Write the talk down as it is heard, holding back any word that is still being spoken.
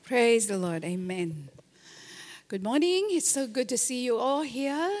Praise the Lord. Amen. Good morning. It's so good to see you all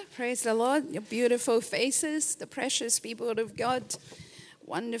here. Praise the Lord. Your beautiful faces, the precious people of God.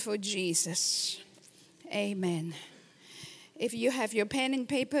 Wonderful Jesus. Amen. If you have your pen and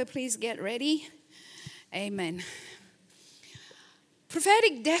paper, please get ready. Amen.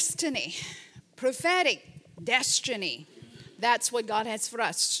 Prophetic destiny. Prophetic destiny. That's what God has for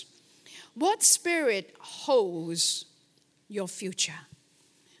us. What spirit holds your future?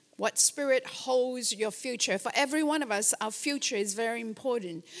 What spirit holds your future? For every one of us, our future is very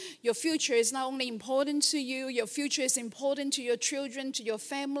important. Your future is not only important to you, your future is important to your children, to your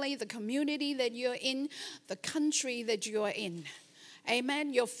family, the community that you're in, the country that you are in.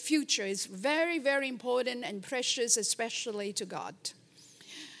 Amen. Your future is very, very important and precious, especially to God.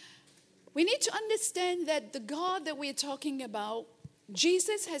 We need to understand that the God that we're talking about,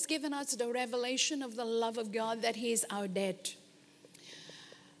 Jesus has given us the revelation of the love of God, that He is our dad.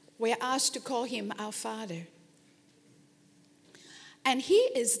 We're asked to call Him our Father. And He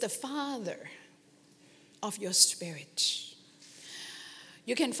is the Father of your spirit.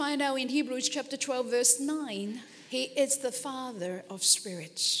 You can find out in Hebrews chapter 12, verse 9, He is the Father of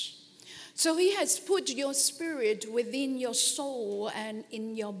spirits. So He has put your spirit within your soul and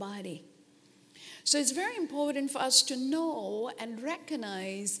in your body. So it's very important for us to know and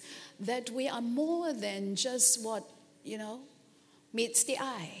recognize that we are more than just what, meets the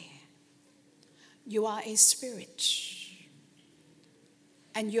eye. You are a spirit.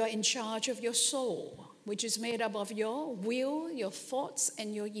 And you are in charge of your soul, which is made up of your will, your thoughts,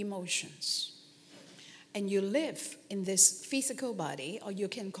 and your emotions. And you live in this physical body, or you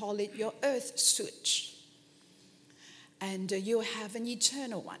can call it your earth suit. And you have an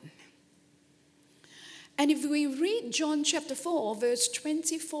eternal one. And if we read John chapter 4, verse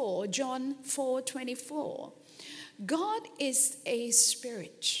 24, John 4:24, God is a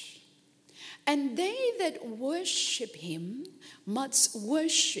spirit, and they that worship Him must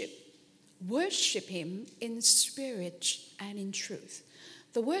worship Him in spirit and in truth.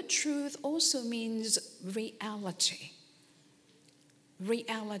 The word truth also means reality.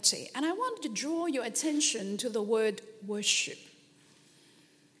 Reality. And I want to draw your attention to the word worship.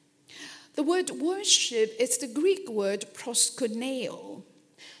 The word worship is the Greek word proskuneo,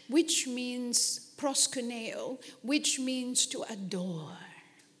 which means to adore,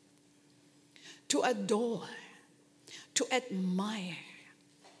 to admire.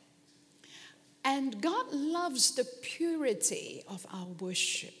 And God loves the purity of our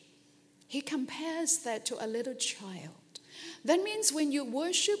worship. He compares that to a little child. That means when you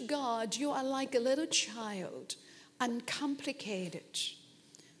worship God, you are like a little child, uncomplicated,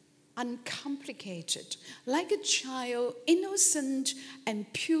 like a child, innocent and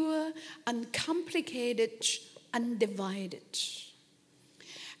pure, uncomplicated, undivided.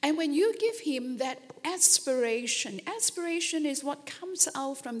 And when you give Him that aspiration is what comes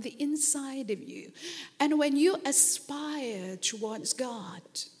out from the inside of you. And when you aspire towards God,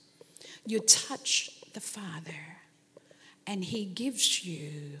 you touch the Father, and He gives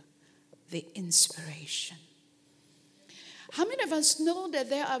you the inspiration. How many of us know that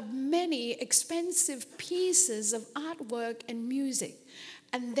there are many expensive pieces of artwork and music,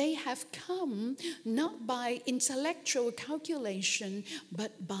 and they have come not by intellectual calculation,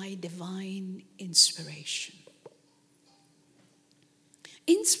 but by divine inspiration?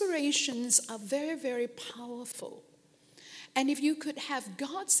 Inspirations are very, very powerful. And if you could have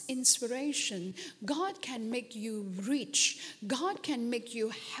God's inspiration, God can make you rich. God can make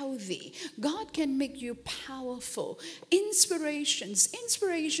you healthy. God can make you powerful. Inspirations,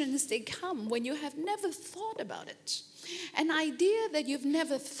 they come when you have never thought about it. An idea that you've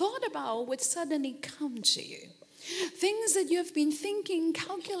never thought about would suddenly come to you. Things that you've been thinking,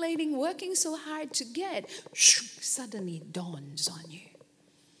 calculating, working so hard to get, suddenly dawns on you.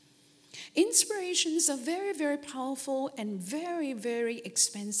 Inspirations are very, very powerful and very, very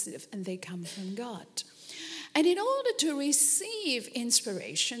expensive, and they come from God. And in order to receive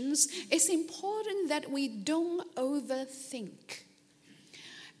inspirations, it's important that we don't overthink.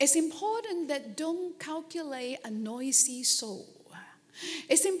 It's important that don't calculate a noisy soul.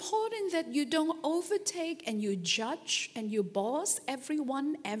 It's important that you don't overtake and you judge and you boss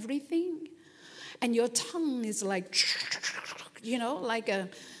everyone, everything. And your tongue is like, like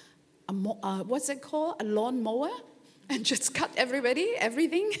what's it called? A lawnmower, and just cut everybody,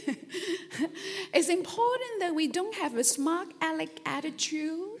 everything. It's important that we don't have a smart aleck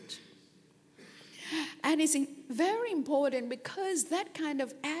attitude. And it's very important because that kind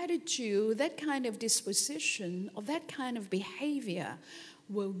of attitude, that kind of disposition, or that kind of behavior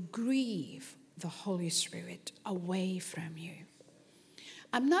will grieve the Holy Spirit away from you.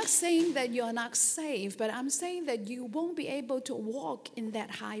 I'm not saying that you're not saved, but I'm saying that you won't be able to walk in that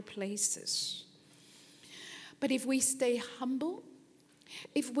high places. But if we stay humble,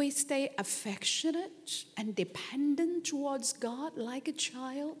 if we stay affectionate and dependent towards God like a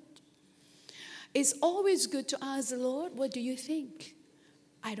child, it's always good to ask the Lord, what do you think?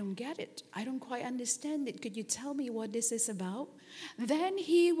 I don't get it. I don't quite understand it. Could you tell me what this is about? Then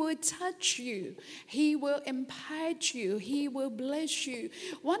He will touch you. He will impart you. He will bless you.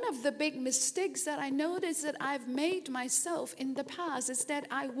 One of the big mistakes that I noticed that I've made myself in the past is that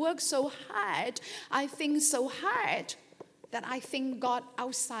I work so hard, I think so hard, that I think God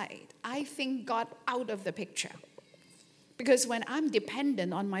outside. I think God out of the picture. Because when I'm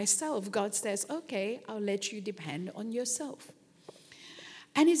dependent on myself, God says, okay, I'll let you depend on yourself.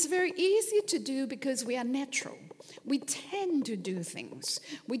 And it's very easy to do because we are natural. We tend to do things.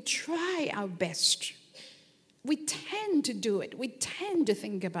 We try our best. We tend to do it. We tend to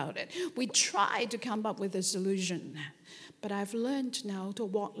think about it. We try to come up with a solution. But I've learned now to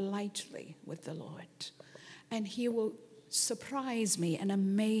walk lightly with the Lord. And He will surprise me and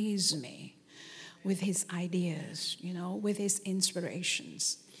amaze me with His ideas, with His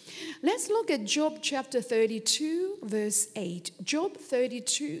inspirations. Let's look at Job chapter 32, verse 8. Job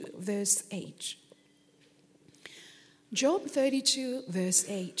 32, verse 8. Job 32, verse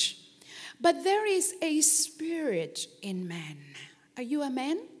 8. But there is a spirit in man. Are you a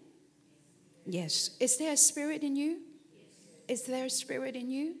man? Yes. Is there a spirit in you? Is there a spirit in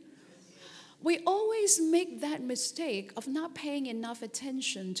you? We always make that mistake of not paying enough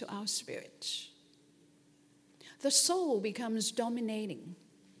attention to our spirit. The soul becomes dominating.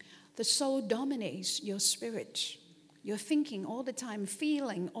 The soul dominates your spirit. You're thinking all the time,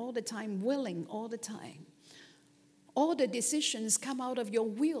 feeling all the time, willing all the time. All the decisions come out of your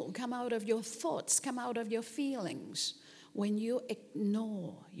will, come out of your thoughts, come out of your feelings when you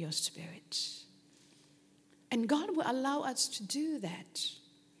ignore your spirit. And God will allow us to do that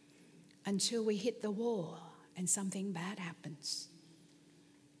until we hit the wall and something bad happens.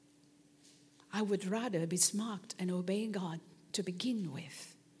 I would rather be smart and obey God to begin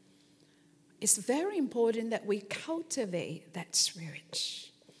with. It's very important that we cultivate that spirit.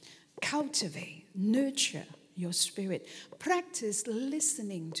 Cultivate, nurture your spirit. Practice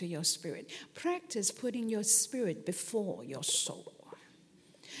listening to your spirit. Practice putting your spirit before your soul.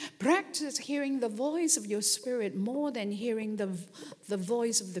 Practice hearing the voice of your spirit more than hearing the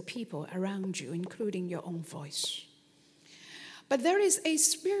voice of the people around you, including your own voice. But there is a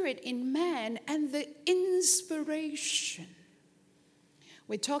spirit in man and the inspiration.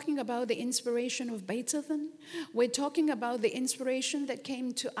 We're talking about the inspiration of Beethoven. We're talking about the inspiration that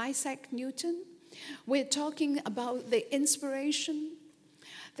came to Isaac Newton. We're talking about the inspiration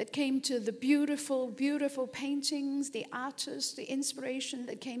that came to the beautiful, beautiful paintings, the artists, the inspiration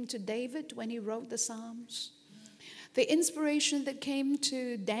that came to David when he wrote the Psalms. The inspiration that came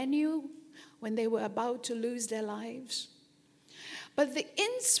to Daniel when they were about to lose their lives. But the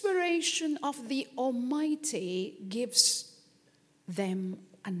inspiration of the Almighty gives them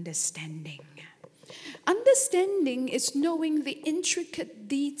understanding. Understanding is knowing the intricate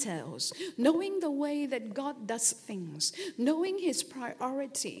details, knowing the way that God does things, knowing His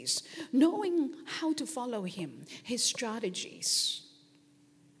priorities, knowing how to follow Him, His strategies.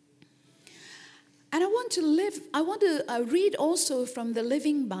 And I want to read also from the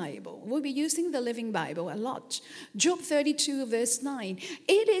Living Bible. We'll be using the Living Bible a lot. Job 32, verse 9.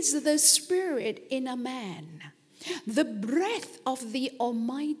 It is the spirit in a man, the breath of the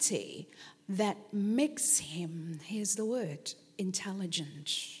Almighty that makes him, here's the word,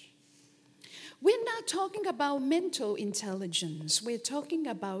 intelligent. We're not talking about mental intelligence. We're talking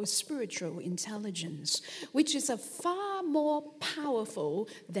about spiritual intelligence, which is a far more powerful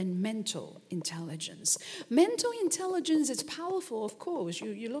than mental intelligence. Mental intelligence is powerful, of course.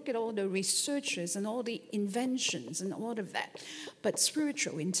 You look at all the researchers and all the inventions and all of that. But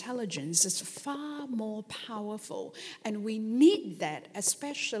spiritual intelligence is far more powerful. And we need that,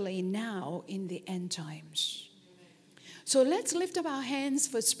 especially now in the end times. So let's lift up our hands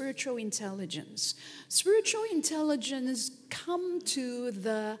for spiritual intelligence. Spiritual intelligence comes to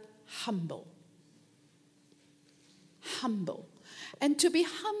the humble. Humble. And to be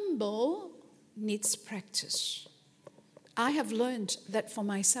humble needs practice. I have learned that for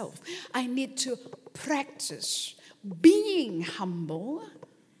myself. I need to practice being humble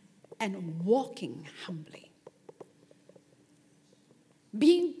and walking humbly.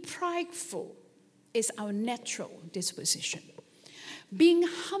 Being prideful is our natural disposition. Being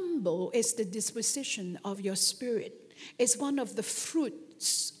humble is the disposition of your spirit. It's one of the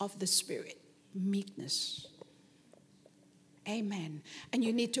fruits of the spirit, meekness. Amen. And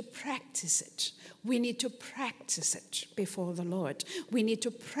you need to practice it. We need to practice it before the Lord. We need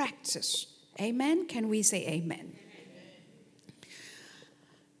to practice. Amen. Can we say amen?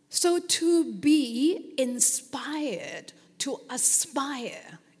 So to be inspired, to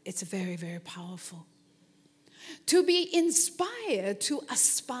aspire, it's very, very powerful. To be inspired, to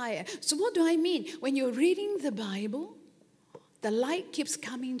aspire. So what do I mean? When you're reading the Bible, the light keeps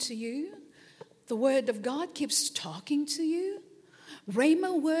coming to you. The Word of God keeps talking to you.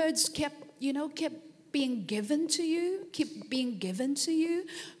 Rhema words kept being given to you, keep being given to you.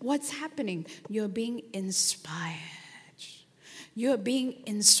 What's happening? You're being inspired. You're being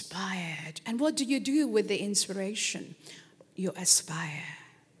inspired. And what do you do with the inspiration? You aspire.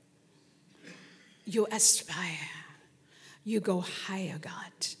 You aspire. You go higher,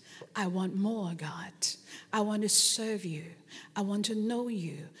 God. I want more, God. I want to serve you. I want to know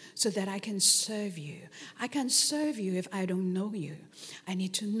you so that I can serve you. I can't serve you if I don't know you. I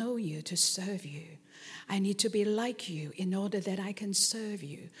need to know you to serve you. I need to be like you in order that I can serve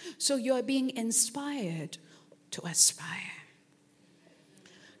you. So you are being inspired to aspire.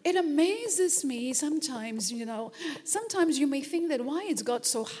 It amazes me sometimes, sometimes you may think that why is God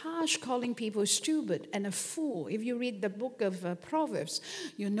so harsh calling people stupid and a fool? If you read the book of Proverbs,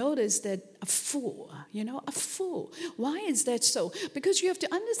 you notice that a fool. Why is that so? Because you have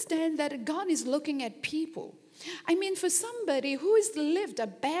to understand that God is looking at people. I mean, for somebody who has lived a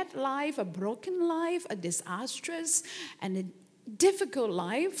bad life, a broken life, a disastrous and a difficult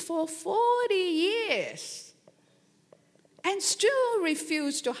life for 40 years, and still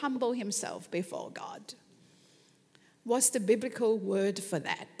refused to humble himself before God. What's the biblical word for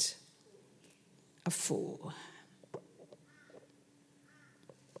that? A fool.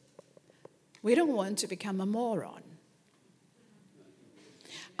 We don't want to become a moron.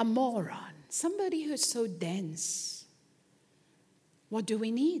 A moron. Somebody who's so dense. What do we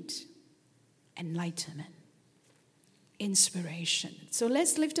need? Enlightenment. Inspiration. So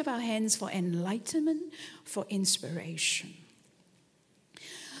let's lift up our hands for enlightenment, for inspiration.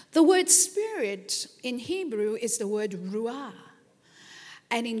 The word spirit in Hebrew is the word ruah,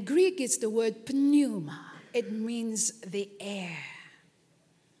 and in Greek it's the word pneuma. It means the air.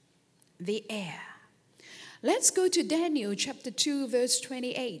 The air. Let's go to Daniel chapter 2 verse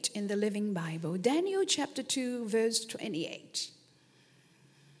 28 in the Living Bible. Daniel chapter 2 verse 28.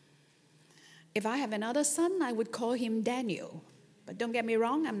 If I have another son, I would call him Daniel. But don't get me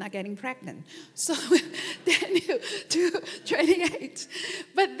wrong, I'm not getting pregnant. So Daniel 2:28.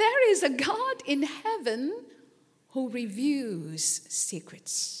 But there is a God in heaven who reviews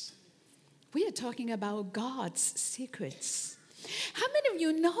secrets. We are talking about God's secrets. How many of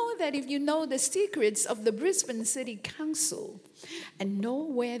you know that if you know the secrets of the Brisbane City Council and know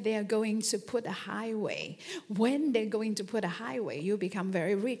where they're going to put a highway, when they're going to put a highway, you become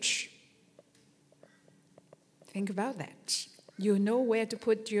very rich? Think about that. You know where to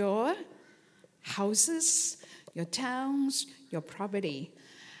put your houses, your towns, your property.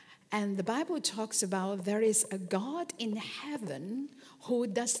 And the Bible talks about there is a God in heaven who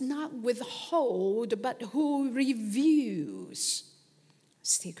does not withhold, but who reviews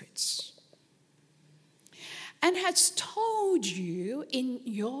secrets. And has told you in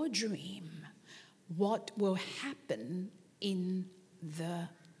your dream what will happen in the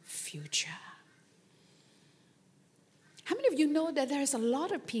future. How many of you know that there's a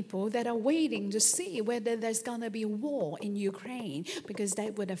lot of people that are waiting to see whether there's going to be war in Ukraine because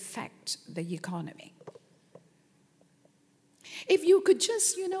that would affect the economy? If you could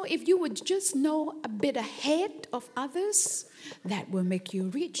just, if you would just know a bit ahead of others, that will make you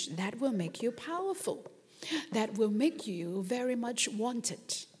rich, that will make you powerful, that will make you very much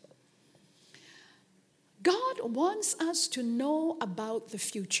wanted. God wants us to know about the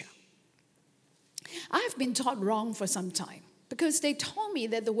future. I've been taught wrong for some time because they told me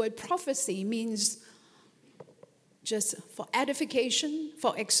that the word prophecy means just for edification,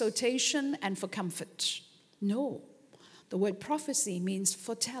 for exhortation, and for comfort. No, the word prophecy means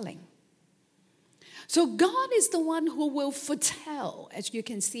foretelling. So God is the one who will foretell, as you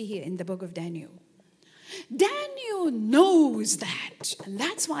can see here in the book of Daniel. Daniel knows that, and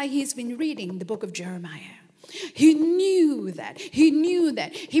that's why he's been reading the book of Jeremiah. He knew that.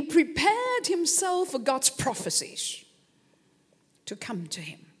 He prepared himself for God's prophecies to come to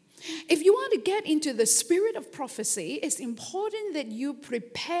him. If you want to get into the spirit of prophecy, it's important that you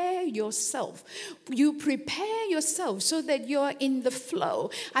prepare yourself. You prepare yourself so that you're in the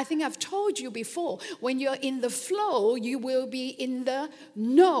flow. I think I've told you before, when you're in the flow, you will be in the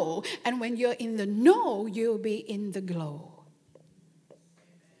know. And when you're in the know, you'll be in the glow.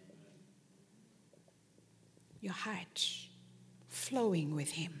 Your heart flowing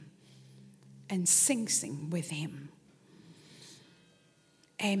with him and sing with him.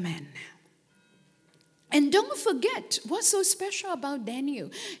 Amen. And don't forget what's so special about Daniel.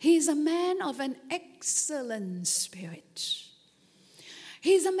 He's a man of an excellent spirit.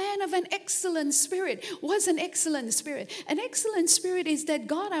 He's a man of an excellent spirit. What's an excellent spirit? An excellent spirit is that,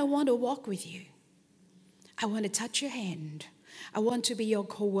 God, I want to walk with you. I want to touch your hand. I want to be your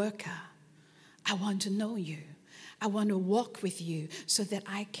co-worker. I want to know you. I want to walk with you so that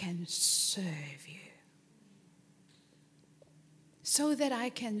I can serve you. So that I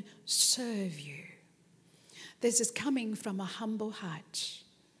can serve you. This is coming from a humble heart.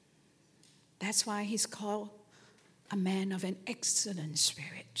 That's why he's called a man of an excellent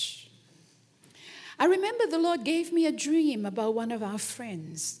spirit. I remember the Lord gave me a dream about one of our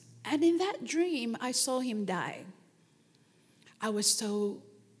friends. And in that dream, I saw him die. I was so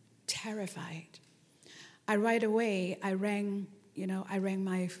terrified. I rang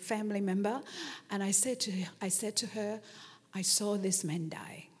my family member, and I said to her, I saw this man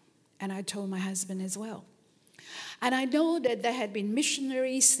die. And I told my husband as well. And I know that there had been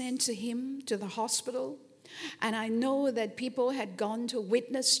missionaries sent to him, to the hospital. And I know that people had gone to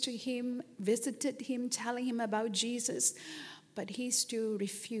witness to him, visited him, telling him about Jesus. But he still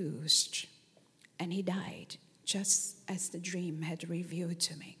refused. And he died, just as the dream had revealed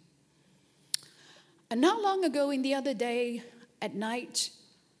to me. And not long ago, the other day, at night,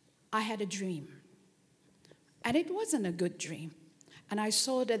 I had a dream. And it wasn't a good dream. And I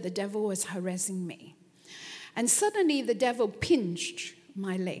saw that the devil was harassing me. And suddenly the devil pinched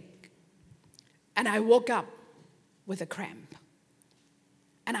my leg. And I woke up with a cramp.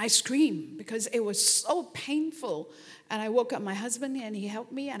 And I screamed because it was so painful. And I woke up my husband and he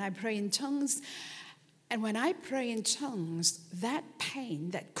helped me, and I pray in tongues. And when I pray in tongues, that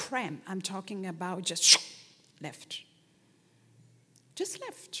pain, that cramp I'm talking about, just left. Just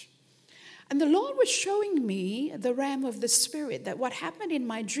left. And the Lord was showing me the realm of the Spirit, that what happened in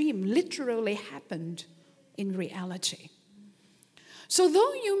my dream literally happened in reality. So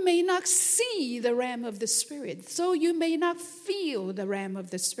though you may not see the realm of the Spirit, so you may not feel the realm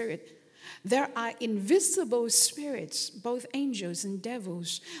of the Spirit, there are invisible spirits, both angels and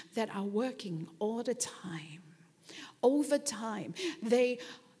devils, that are working all the time. Over time. They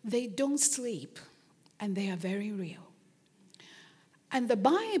don't sleep, and they are very real. And the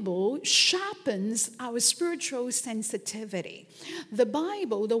Bible sharpens our spiritual sensitivity. The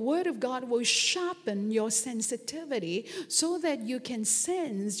Bible, the Word of God, will sharpen your sensitivity so that you can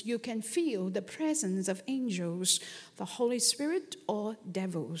sense, you can feel the presence of angels, the Holy Spirit, or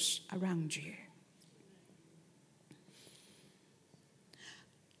devils around you.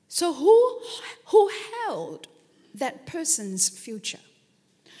 So who held that person's future?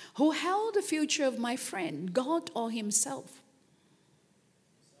 Who held the future of my friend, God or himself?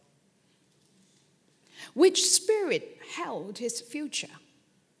 Which spirit held his future?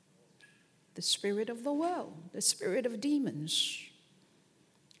 The spirit of the world, the spirit of demons.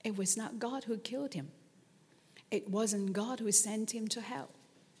 It was not God who killed him. It wasn't God who sent him to hell.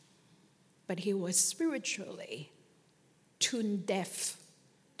 But he was spiritually tuned deaf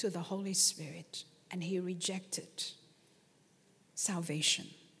to the Holy Spirit, and he rejected salvation.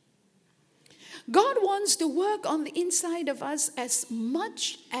 God wants to work on the inside of us as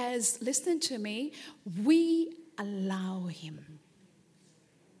much as, listen to me, we allow him.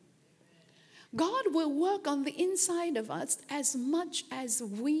 God will work on the inside of us as much as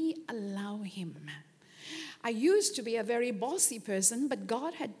we allow him. I used to be a very bossy person, but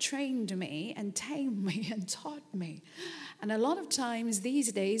God had trained me and tamed me and taught me. And a lot of times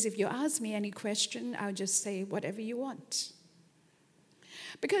these days, if you ask me any question, I'll just say whatever you want.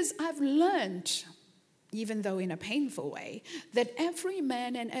 Because I've learned, even though in a painful way, that every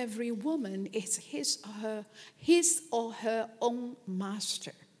man and every woman is his or her own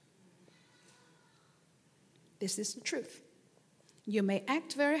master. This is the truth. You may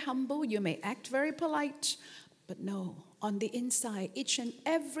act very humble, you may act very polite, but no, on the inside, each and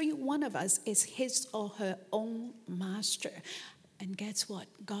every one of us is his or her own master. And guess what?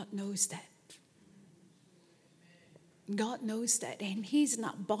 God knows that. God knows that, and he's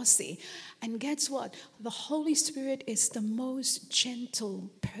not bossy. And guess what? The Holy Spirit is the most gentle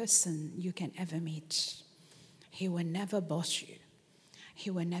person you can ever meet. He will never boss you. He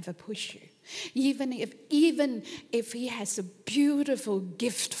will never push you. Even if he has a beautiful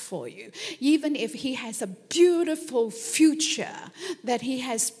gift for you, even if he has a beautiful future that he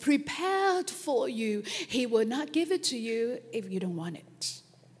has prepared for you, he will not give it to you if you don't want it.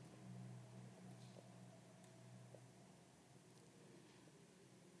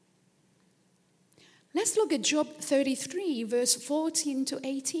 Let's look at Job 33, verse 14 to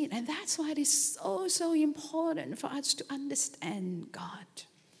 18. And that's why it is so important for us to understand God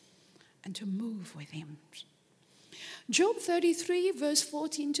and to move with Him. Job 33, verse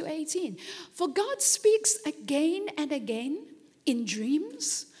 14 to 18. For God speaks again and again in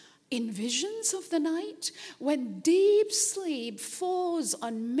dreams, in visions of the night, when deep sleep falls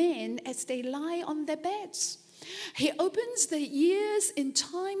on men as they lie on their beds. He opens their ears in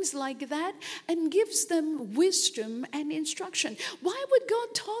times like that and gives them wisdom and instruction. Why would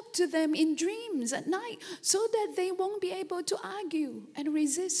God talk to them in dreams at night? So that they won't be able to argue and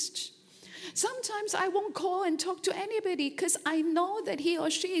resist. Sometimes I won't call and talk to anybody because I know that he or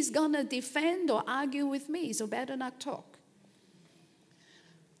she is going to defend or argue with me, so better not talk.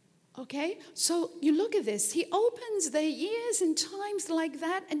 Okay, so you look at this. He opens their ears in times like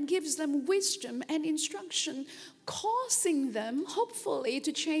that and gives them wisdom and instruction, causing them, hopefully,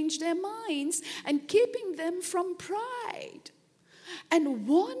 to change their minds and keeping them from pride and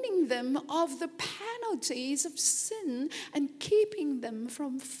warning them of the penalties of sin and keeping them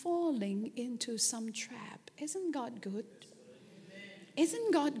from falling into some trap. Isn't God good?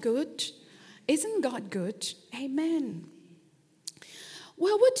 Isn't God good? Isn't God good? Amen.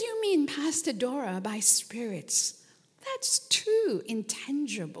 Well, what do you mean, Pastor Dora, by spirits? That's too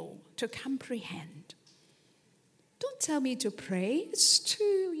intangible to comprehend. Don't tell me to pray. It's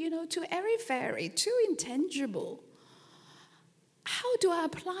too, too airy-fairy, too intangible. How do I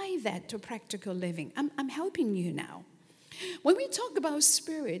apply that to practical living? I'm helping you now. When we talk about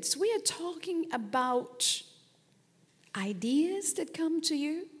spirits, we are talking about ideas that come to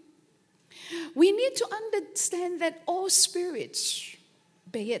you. We need to understand that all spirits,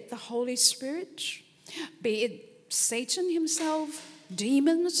 be it the Holy Spirit, be it Satan himself,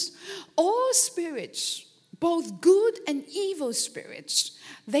 demons, all spirits, both good and evil spirits,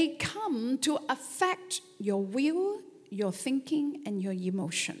 they come to affect your will, your thinking, and your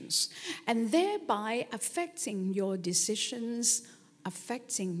emotions, and thereby affecting your decisions,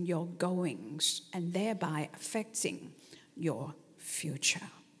 affecting your goings, and thereby affecting your future.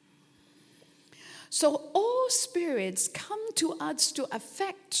 So all spirits come to us to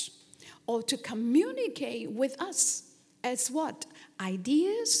affect or to communicate with us as what?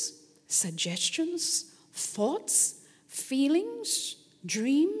 Ideas, suggestions, thoughts, feelings,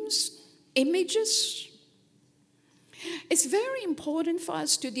 dreams, images. It's very important for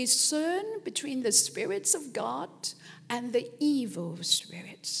us to discern between the spirits of God and the evil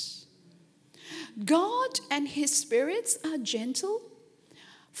spirits. God and His spirits are gentle,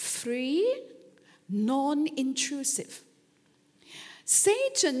 free, non-intrusive.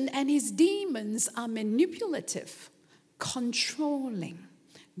 Satan and his demons are manipulative, controlling,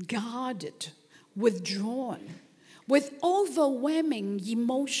 guarded, withdrawn, with overwhelming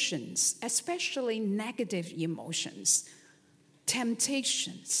emotions, especially negative emotions,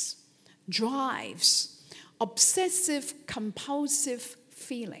 temptations, drives, obsessive, compulsive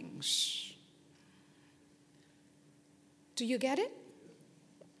feelings. Do you get it?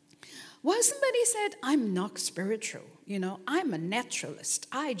 Well, somebody said, I'm not spiritual. I'm a naturalist.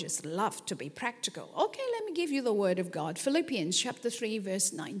 I just love to be practical. Okay, let me give you the word of God. Philippians chapter 3,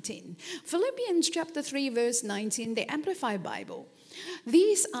 verse 19. Philippians chapter 3, verse 19, the Amplified Bible.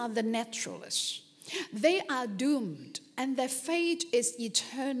 These are the naturalists. They are doomed, and their fate is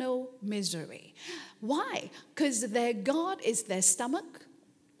eternal misery. Why? Because their God is their stomach,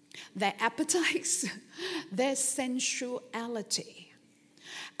 their appetites, their sensuality.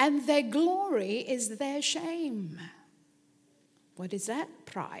 And their glory is their shame. What is that?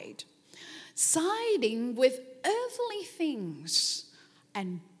 Pride. Siding with earthly things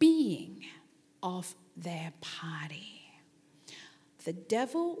and being of their party. The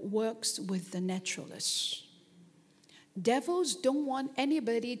devil works with the naturalists. Devils don't want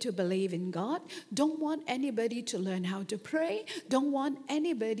anybody to believe in God, don't want anybody to learn how to pray, don't want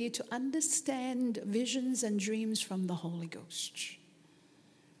anybody to understand visions and dreams from the Holy Ghost.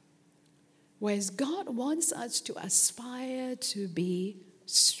 Whereas God wants us to aspire to be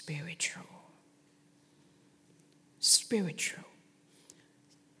spiritual. Spiritual.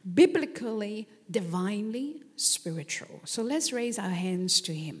 Biblically, divinely spiritual. So let's raise our hands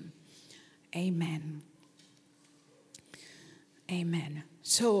to Him. Amen. Amen.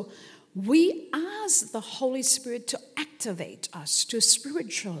 So we ask the Holy Spirit to activate us, to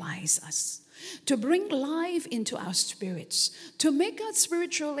spiritualize us, to bring life into our spirits, to make us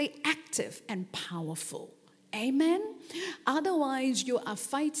spiritually active and powerful. Amen? Otherwise, you are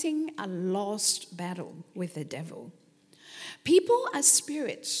fighting a lost battle with the devil. People are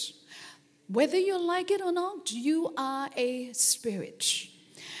spirits. Whether you like it or not, you are a spirit.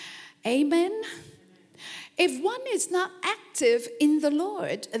 Amen? If one is not active in the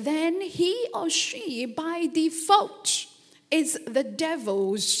Lord, then he or she, by default, is the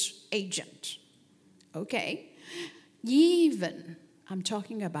devil's agent. Okay? Even, I'm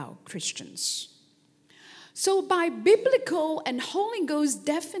talking about Christians. So by biblical and Holy Ghost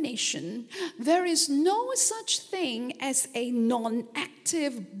definition, there is no such thing as a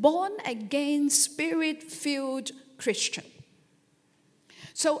non-active, born-again, spirit-filled Christian.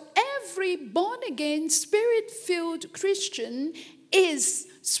 So every born-again, spirit-filled Christian is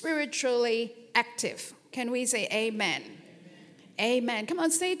spiritually active. Can we say amen? Amen. Come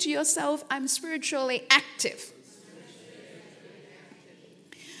on, say to yourself, I'm spiritually active.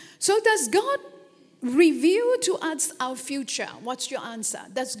 So does God reveal to us our future? What's your answer?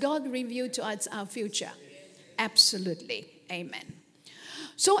 Does God reveal to us our future? Absolutely. Amen.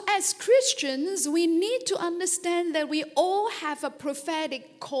 So as Christians, we need to understand that we all have a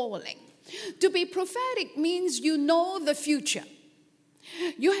prophetic calling. To be prophetic means you know the future.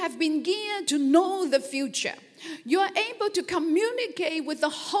 You have been geared to know the future. You are able to communicate with the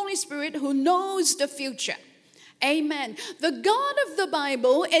Holy Spirit who knows the future. Amen. The God of the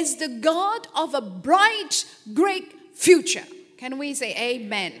Bible is the God of a bright, great future. Can we say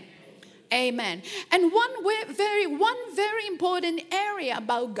amen? Amen. And one very important area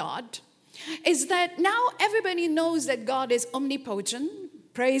about God is that now everybody knows that God is omnipotent.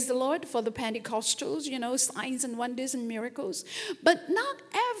 Praise the Lord for the Pentecostals, signs and wonders and miracles. But not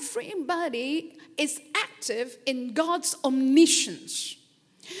everybody is active in God's omniscience.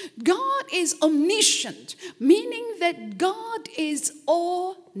 God is omniscient, meaning that God is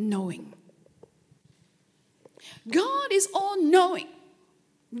all-knowing. God is all-knowing.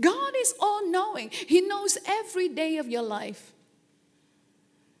 God is all-knowing. He knows every day of your life.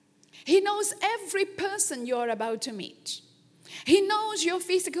 He knows every person you're about to meet. He knows your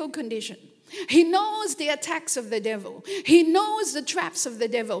physical condition. He knows the attacks of the devil. He knows the traps of the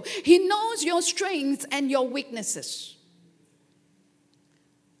devil. He knows your strengths and your weaknesses.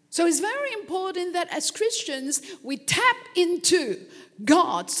 So it's very important that as Christians, we tap into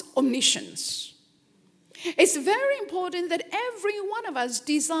God's omniscience. It's very important that every one of us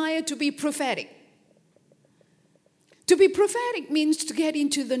desire to be prophetic. To be prophetic means to get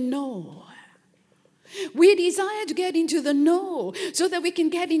into the know. We desire to get into the know so that we can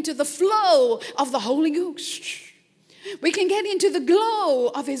get into the flow of the Holy Ghost. We can get into the glow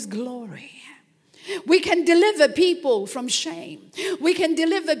of His glory. We can deliver people from shame. We can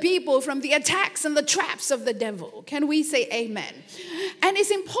deliver people from the attacks and the traps of the devil. Can we say amen? And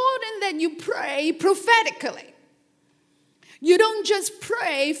it's important that you pray prophetically. You don't just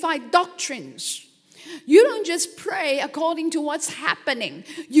pray for doctrines. You don't just pray according to what's happening.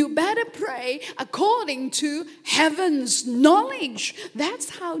 You better pray according to heaven's knowledge.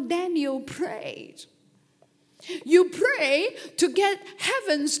 That's how Daniel prayed. You pray to get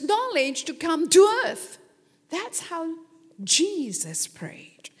heaven's knowledge to come to earth. That's how Jesus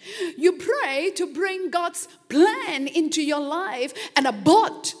prayed. You pray to bring God's plan into your life and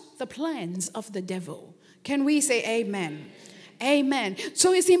abort the plans of the devil. Can we say amen? Amen.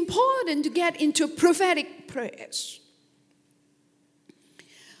 So it's important to get into prophetic prayers.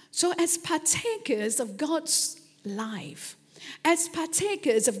 So as partakers of God's life, as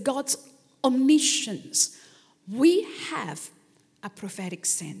partakers of God's omniscience, we have a prophetic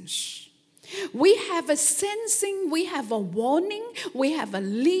sense. We have a sensing, we have a warning, we have a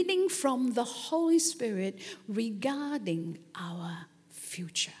leading from the Holy Spirit regarding our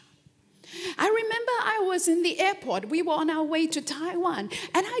future. I remember I was in the airport. We were on our way to Taiwan,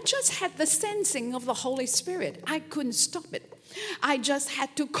 and I just had the sensing of the Holy Spirit. I couldn't stop it. I just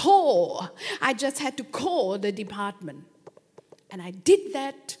had to call. I just had to call the department. And I did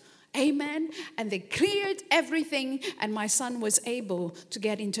that. Amen. And they cleared everything, and my son was able to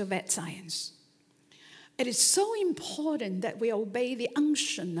get into vet science. It is so important that we obey the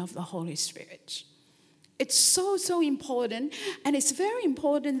unction of the Holy Spirit. It's so, so important, and it's very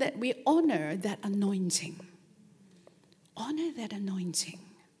important that we honor that anointing. Honor that anointing.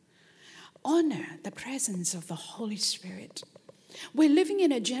 Honor the presence of the Holy Spirit. We're living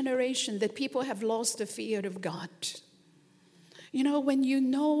in a generation that people have lost the fear of God. You know, when you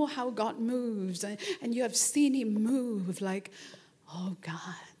know how God moves and you have seen Him move, like, oh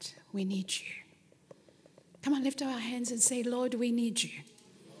God, we need you. Come on, lift our hands and say, Lord, we need you.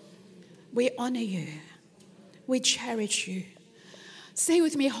 We honor you. We cherish you. Say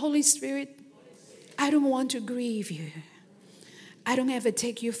with me, Holy Spirit, I don't want to grieve you. I don't ever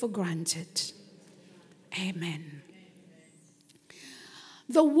take you for granted. Amen.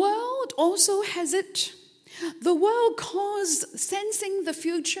 The world also has it. The world calls sensing the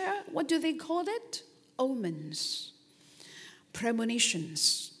future, what do they call it? omens,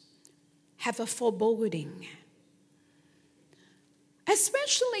 premonitions, have a foreboding.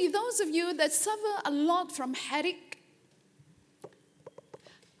 Especially those of you that suffer a lot from headache.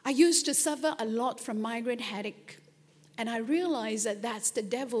 I used to suffer a lot from migraine headache, and I realized that that's the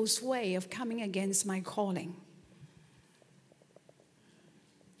devil's way of coming against my calling.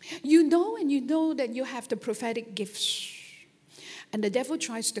 You know that you have the prophetic gifts, and the devil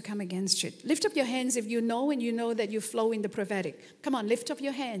tries to come against it. Lift up your hands if you know that you flow in the prophetic. Come on, lift up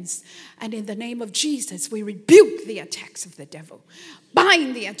your hands. And in the name of Jesus, we rebuke the attacks of the devil.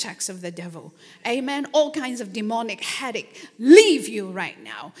 Bind the attacks of the devil. Amen. All kinds of demonic headache. Leave you right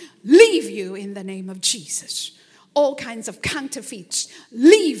now. Leave you in the name of Jesus. All kinds of counterfeits.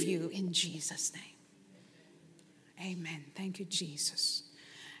 Leave you in Jesus' name. Amen. Thank you, Jesus.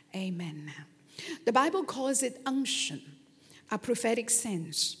 Amen. The Bible calls it unction. A prophetic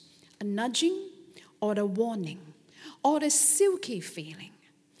sense, a nudging or a warning, or a silky feeling,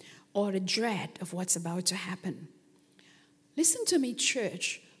 or a dread of what's about to happen. Listen to me,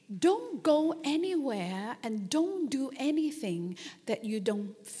 church. Don't go anywhere and don't do anything that you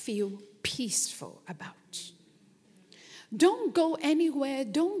don't feel peaceful about. Don't go anywhere,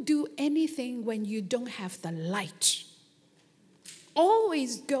 don't do anything when you don't have the light.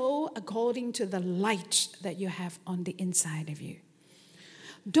 Always go according to the light that you have on the inside of you.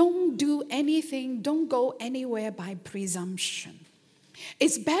 Don't do anything, don't go anywhere by presumption.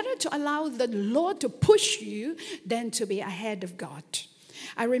 It's better to allow the Lord to push you than to be ahead of God.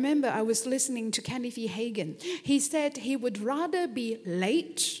 I remember I was listening to Kenneth E. Hagin. He said he would rather be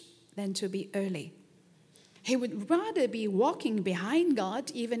late than to be early. He would rather be walking behind God,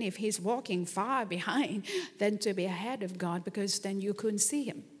 even if he's walking far behind, than to be ahead of God, because then you couldn't see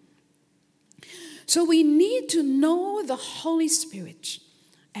him. So we need to know the Holy Spirit,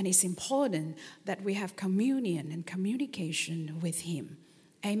 and it's important that we have communion and communication with him.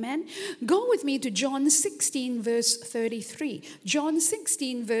 Amen. Go with me to John 16, verse 33. John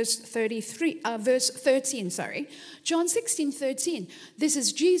 16, verse 13. John 16, 13. This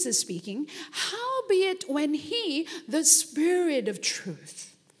is Jesus speaking. Howbeit when he, the Spirit of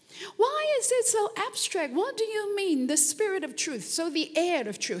truth. Why is it so abstract? What do you mean, the Spirit of truth? So the air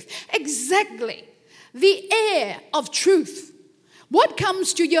of truth. Exactly. The air of truth. What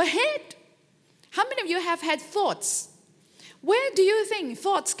comes to your head? How many of you have had thoughts? Where do you think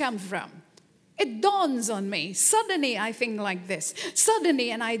thoughts come from? It dawns on me. Suddenly I think like this. Suddenly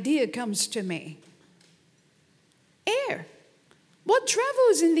an idea comes to me. Air. What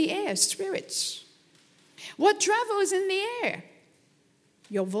travels in the air? Spirits. What travels in the air?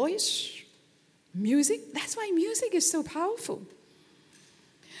 Your voice, music. That's why music is so powerful.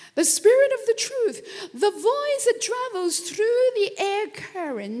 The Spirit of the truth, the voice that travels through the air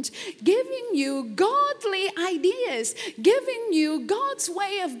current, giving you godly ideas, giving you God's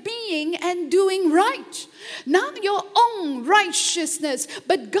way of being and doing right. Not your own righteousness,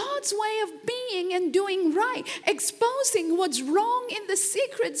 but God's way of being and doing right. Exposing what's wrong in the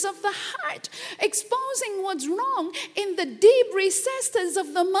secrets of the heart. Exposing what's wrong in the deep recesses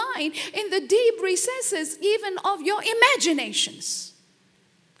of the mind, in the deep recesses even of your imaginations.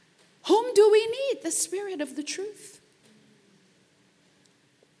 Whom do we need? The Spirit of the truth.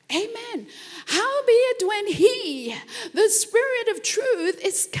 Amen. Howbeit when he, the Spirit of truth,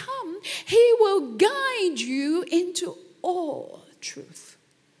 is come, he will guide you into all truth.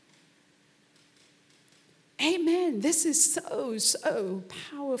 Amen. This is so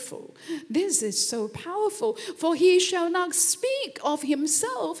powerful. This is so powerful. For he shall not speak of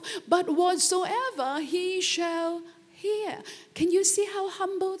himself, but whatsoever he shall hear. Can you see how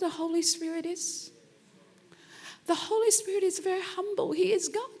humble the Holy Spirit is? The Holy Spirit is very humble. He is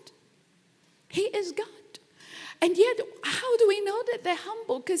God. He is God. And yet, how do we know that they're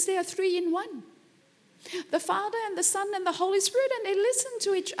humble? Because they are three in one. The Father and the Son and the Holy Spirit, and they listen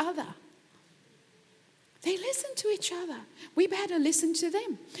to each other. They listen to each other. We better listen to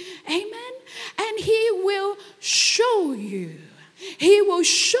them. Amen. And he will show you. He will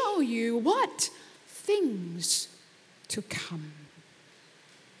show you what? Things to come.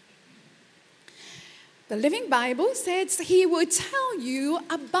 The Living Bible says he will tell you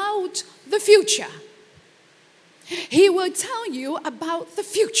about the future. He will tell you about the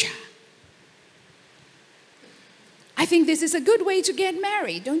future. I think this is a good way to get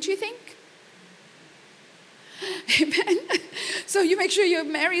married, don't you think? Amen. So you make sure you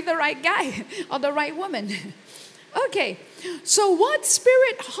marry the right guy or the right woman. Okay, so what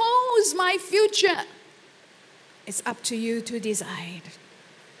spirit holds my future? It's up to you to decide.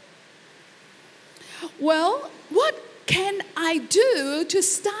 Well, what can I do to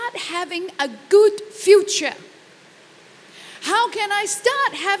start having a good future? How can I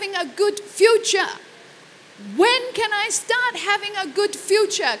start having a good future? When can I start having a good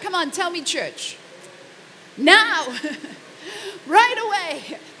future? Come on, tell me, church. Now. Right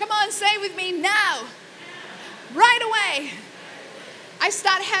away. Come on, say with me, now. Right away. I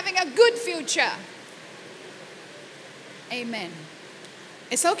start having a good future. Amen.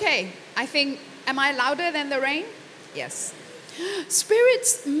 It's okay. I think, am I louder than the rain? Yes.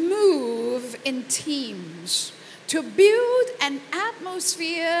 Spirits move in teams to build an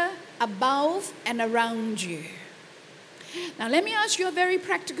atmosphere above and around you. Now, let me ask you a very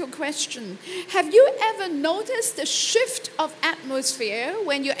practical question. Have you ever noticed the shift of atmosphere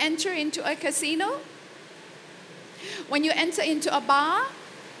when you enter into a casino? When you enter into a bar?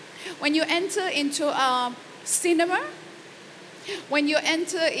 When you enter into a cinema? When you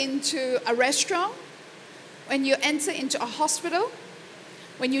enter into a restaurant? When you enter into a hospital?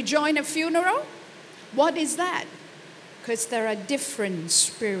 When you join a funeral? What is that? Because there are different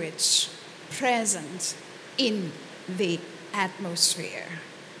spirits present in the atmosphere.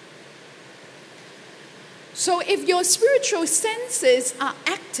 So if your spiritual senses are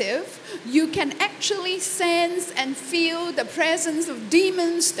active, you can actually sense and feel the presence of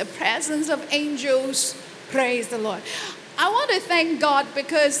demons, the presence of angels. Praise the Lord. I want to thank God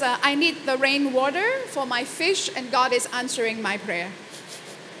because I need the rainwater for my fish, and God is answering my prayer.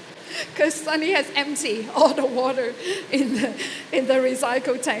 Because Sunny has emptied all the water in the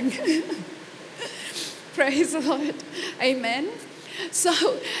recycle tank. Praise the Lord. Amen.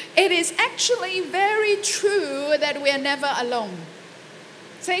 So it is actually very true that we are never alone.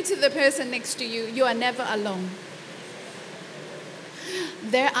 Say to the person next to you, you are never alone.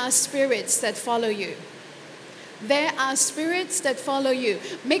 There are spirits that follow you. There are spirits that follow you.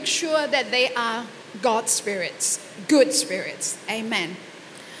 Make sure that they are God's spirits, good spirits. Amen.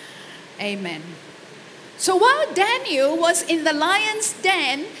 Amen. So while Daniel was in the lion's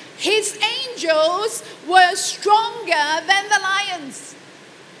den, his angels were stronger than the lions.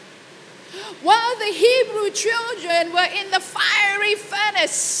 While the Hebrew children were in the fiery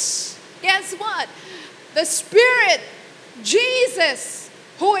furnace, guess what? The Spirit, Jesus,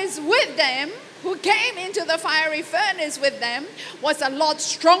 who is with them, who came into the fiery furnace with them, was a lot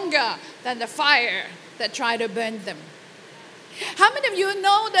stronger than the fire that tried to burn them. How many of you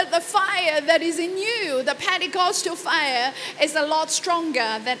know that the fire that is in you, the Pentecostal fire, is a lot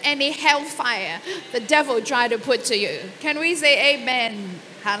stronger than any hellfire the devil tried to put to you? Can we say amen?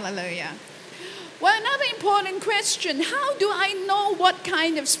 Hallelujah. Well, another important question, how do I know what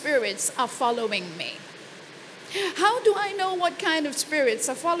kind of spirits are following me? How do I know what kind of spirits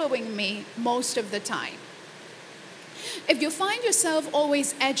are following me most of the time? If you find yourself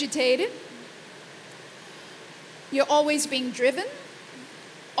always agitated, you're always being driven,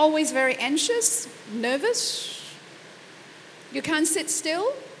 always very anxious, nervous, you can't sit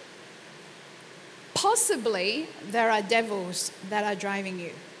still, possibly there are devils that are driving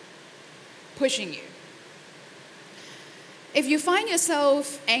you, pushing you. If you find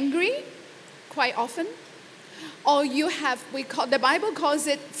yourself angry quite often, or you have, the Bible calls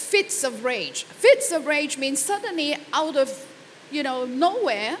it fits of rage. Fits of rage means suddenly out of,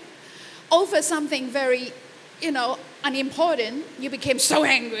 nowhere, over something very, unimportant, you became so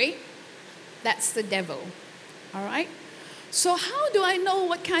angry. That's the devil. All right? So how do I know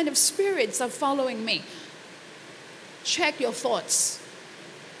what kind of spirits are following me? Check your thoughts,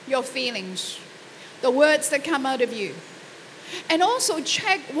 your feelings, the words that come out of you. And also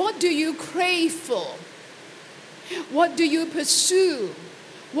check, what do you crave for? What do you pursue?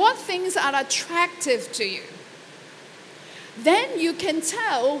 What things are attractive to you? Then you can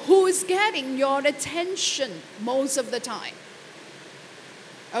tell who is getting your attention most of the time.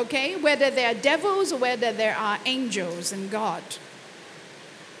 Okay? Whether they are devils or whether there are angels in God.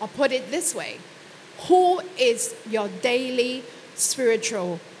 Or put it this way, who is your daily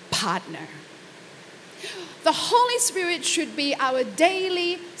spiritual partner? The Holy Spirit should be our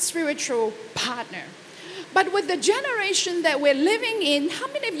daily spiritual partner. But with the generation that we're living in, how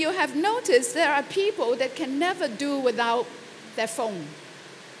many of you have noticed there are people that can never do without their phone?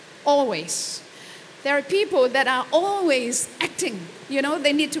 Always. There are people that are always acting.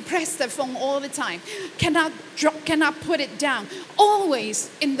 They need to press their phone all the time. Cannot put it down. Always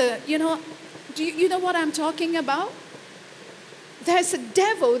in the, do you know what I'm talking about? There's a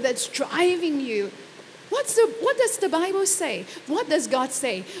devil that's driving you. What does the Bible say? What does God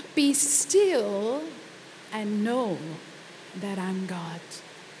say? Be still and know that I'm God.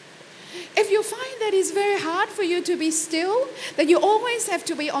 If you you find that it's very hard for you to be still, that you always have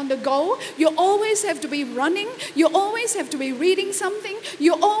to be on the go, you always have to be running, you always have to be reading something,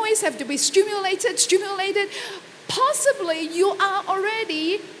 you always have to be stimulated, possibly you are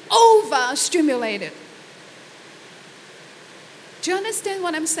already overstimulated. Do you understand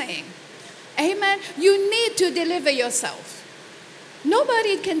what I'm saying? Amen. You need to deliver yourself.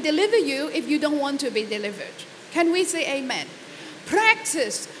 Nobody can deliver you if you don't want to be delivered. Can we say amen?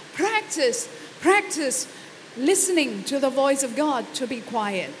 Practice listening to the voice of God to be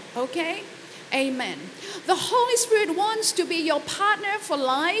quiet. Okay? Amen. The Holy Spirit wants to be your partner for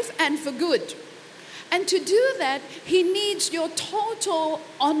life and for good. And to do that, He needs your total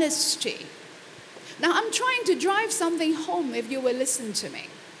honesty. Now, I'm trying to drive something home if you will listen to me.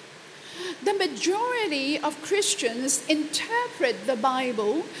 The majority of Christians interpret the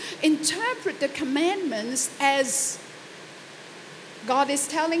Bible, interpret the commandments as God is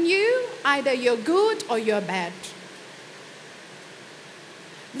telling you either you're good or you're bad.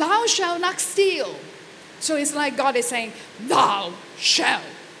 Thou shalt not steal. So it's like God is saying, thou shalt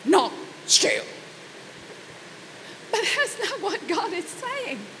not steal. But that's not what God is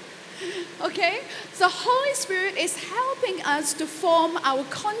saying. Okay? So Holy Spirit is helping us to form our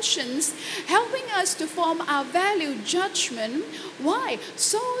conscience, helping us to form our value judgment. Why?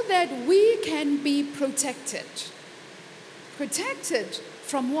 So that we can be protected. Protected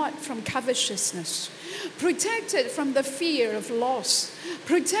from what? From covetousness. Protected from the fear of loss.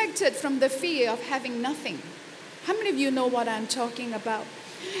 Protected from the fear of having nothing. How many of you know what I'm talking about?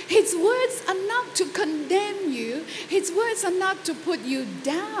 His words are not to condemn you. His words are not to put you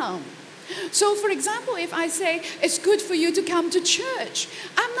down. So, for example, if I say it's good for you to come to church,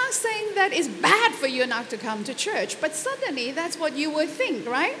 I'm not saying that it's bad for you not to come to church, but suddenly that's what you would think,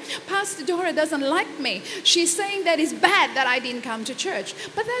 right? Pastor Dora doesn't like me. She's saying that it's bad that I didn't come to church.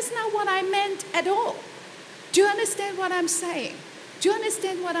 But that's not what I meant at all. Do you understand what I'm saying? Do you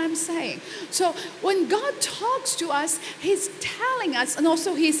understand what I'm saying? So when God talks to us, He's telling us, and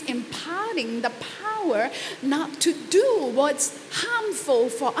also He's imparting the power not to do what's harmful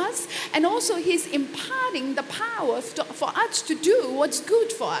for us, and also He's imparting the power for us to do what's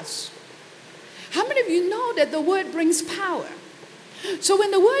good for us. How many of you know that the word brings power? So when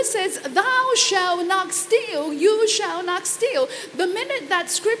the word says, thou shalt not steal, you shall not steal, the minute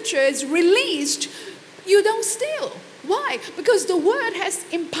that scripture is released, you don't steal. Why? Because the word has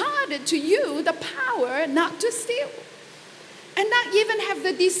imparted to you the power not to steal. And not even have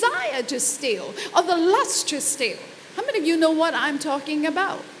the desire to steal or the lust to steal. How many of you know what I'm talking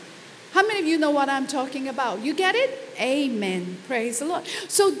about? How many of you know what I'm talking about? You get it? Amen. Praise the Lord.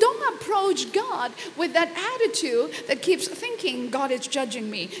 So don't approach God with that attitude that keeps thinking God is judging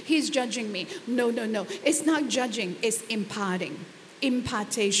me. He's judging me. No. It's not judging. It's imparting.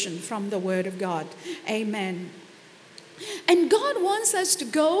 Impartation from the word of God. Amen. And God wants us to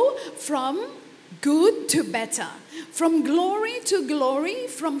go from good to better, from glory to glory,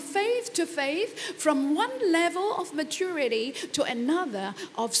 from faith to faith, from one level of maturity to another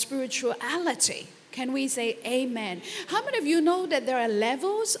of spirituality. Can we say amen? How many of you know that there are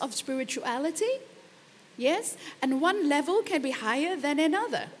levels of spirituality? Yes? And one level can be higher than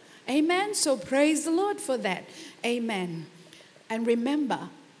another. Amen? So praise the Lord for that. Amen. And remember,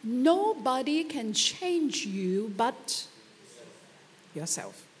 nobody can change you but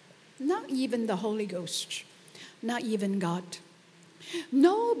yourself. Not even the Holy Ghost. Not even God.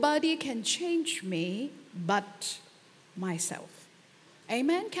 Nobody can change me but myself.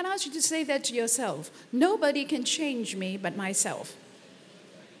 Amen? Can I ask you to say that to yourself? Nobody can change me but myself.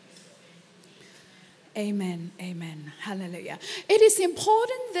 Amen. Amen. Hallelujah. It is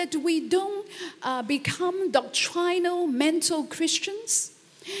important that we don't become doctrinal, mental Christians.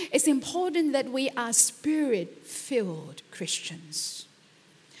 It's important that we are spirit-filled Christians.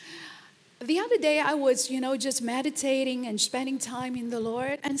 The other day I was, just meditating and spending time in the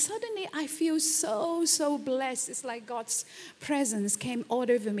Lord, and suddenly I feel so blessed. It's like God's presence came all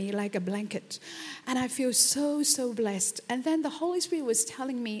over me like a blanket, and I feel so blessed. And then the Holy Spirit was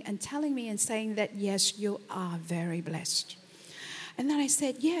telling me and saying that, yes, you are very blessed. And then I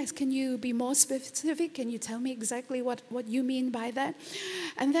said, yes, can you be more specific? Can you tell me exactly what you mean by that?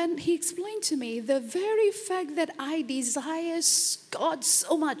 And then He explained to me the very fact that I desire God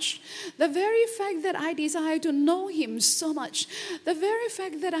so much, the very fact that I desire to know Him so much, the very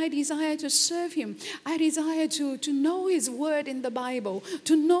fact that I desire to serve Him, I desire to know His word in the Bible,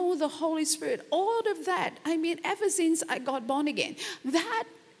 to know the Holy Spirit, all of that, ever since I got born again, that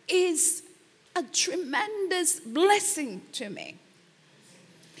is a tremendous blessing to me.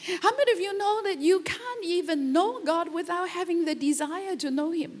 How many of you know that you can't even know God without having the desire to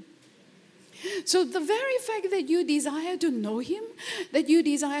know Him? So the very fact that you desire to know Him, that you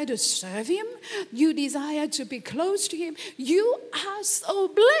desire to serve Him, you desire to be close to Him, you are so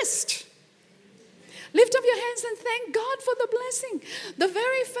blessed. Lift up your hands and thank God for the blessing. The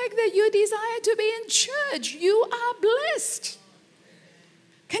very fact that you desire to be in church, you are blessed.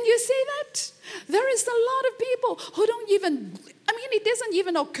 Can you see that? There is a lot of people who it doesn't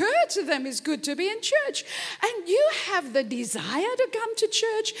even occur to them it's good to be in church. And you have the desire to come to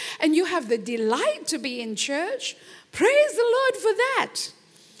church, and you have the delight to be in church. Praise the Lord for that.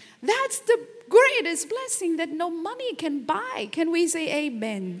 That's the greatest blessing that no money can buy. Can we say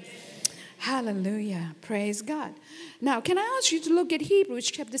amen? Hallelujah. Praise God. Now, can I ask you to look at Hebrews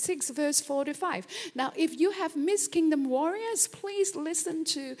chapter 6, verse 4 to 5. Now, if you have missed Kingdom Warriors, please listen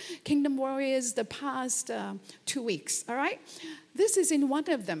to Kingdom Warriors the past 2 weeks, all right? This is in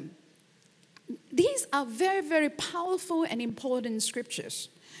one of them. These are very, very powerful and important scriptures,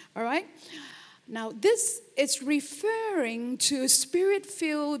 all right? Now, this is referring to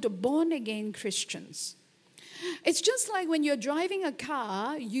spirit-filled, born-again Christians. It's just like when you're driving a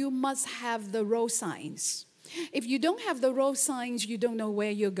car, you must have the road signs. If you don't have the road signs, you don't know where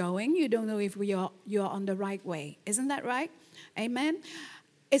you're going. You don't know if you're on the right way. Isn't that right? Amen?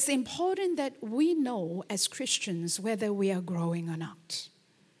 It's important that we know as Christians whether we are growing or not.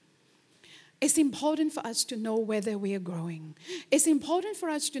 It's important for us to know whether we are growing. It's important for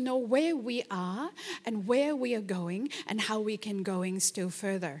us to know where we are and where we are going and how we can going still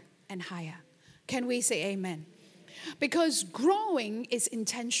further and higher. Can we say amen? Because growing is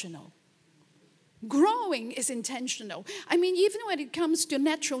intentional. Growing is intentional. Even when it comes to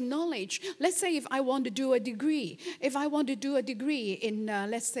natural knowledge, let's say if I want to do a degree, in,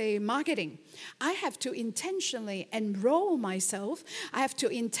 let's say, marketing, I have to intentionally enroll myself. I have to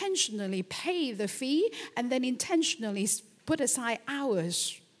intentionally pay the fee and then intentionally put aside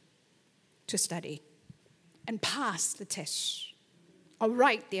hours to study and pass the tests or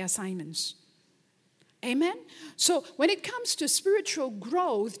write the assignments. Amen? So when it comes to spiritual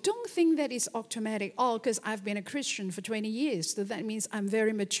growth, don't think that it's automatic. Oh, because I've been a Christian for 20 years, so that means I'm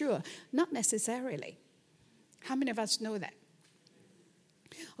very mature. Not necessarily. How many of us know that?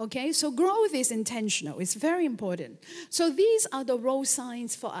 Okay, so growth is intentional. It's very important. So these are the road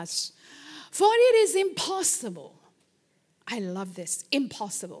signs for us. For it is impossible. I love this.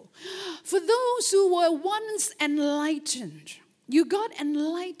 Impossible. For those who were once enlightened, you got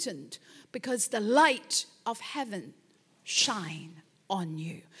enlightened because the light of heaven shine on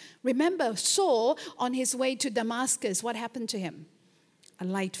you. Remember Saul on his way to Damascus, what happened to him? A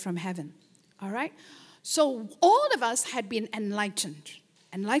light from heaven. All right? So all of us had been enlightened.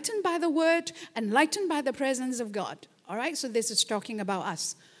 Enlightened by the word, enlightened by the presence of God. All right? So this is talking about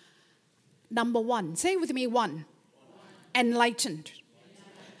us. Number one. Say with me, one. Enlightened.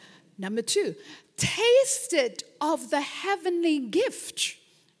 Number two. Tasted of the heavenly gift.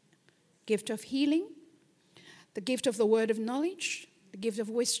 Gift of healing, the gift of the word of knowledge, the gift of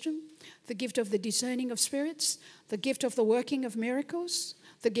wisdom, the gift of the discerning of spirits, the gift of the working of miracles,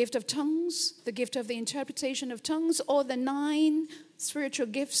 the gift of tongues, the gift of the interpretation of tongues, or the 9 spiritual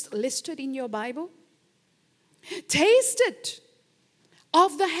gifts listed in your Bible. Taste it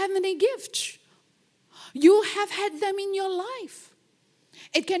of the heavenly gift. You have had them in your life.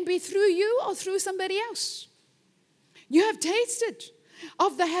 It can be through you or through somebody else. You have tasted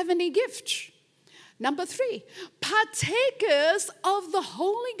of the heavenly gift. Number 3, partakers of the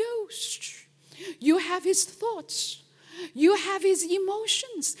Holy Ghost. You have His thoughts. You have His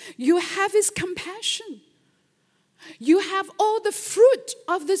emotions. You have His compassion. You have all the fruit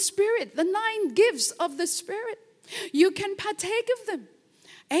of the Spirit, the 9 gifts of the Spirit. You can partake of them.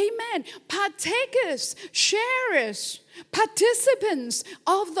 Amen. Partakers, sharers, participants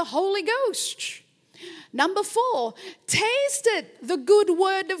of the Holy Ghost. Number 4, tasted the good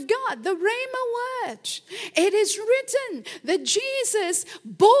word of God, the Rhema word. It is written that Jesus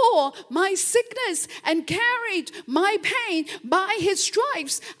bore my sickness and carried my pain. By His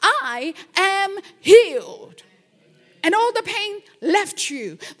stripes, I am healed. And all the pain left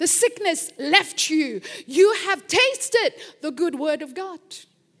you. The sickness left you. You have tasted the good word of God.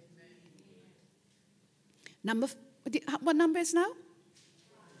 What number is now?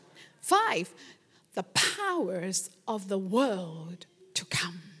 5. The powers of the world to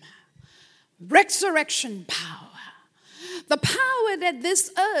come. Resurrection power. The power that this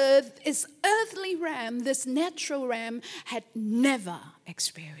earthly realm, this natural realm, had never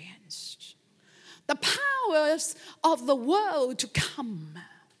experienced. The powers of the world to come.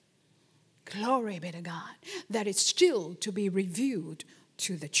 Glory be to God. That is still to be revealed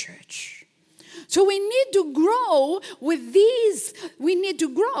to the church. So we need to grow with these, we need to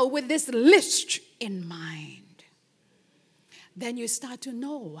grow with this list in mind. Then you start to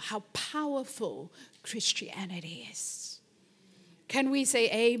know how powerful Christianity is. Can we say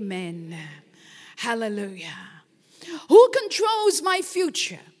amen? Hallelujah. Who controls my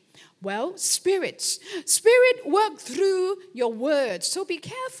future? Well, spirits. Spirit work through your words. So be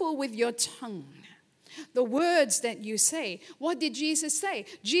careful with your tongue. The words that you say. What did Jesus say?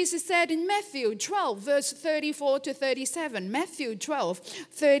 Jesus said in Matthew 12, verse 34 to 37. Matthew 12,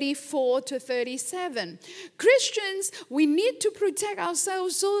 34 to 37. Christians, we need to protect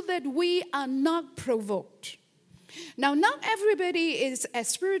ourselves so that we are not provoked. Now, not everybody is as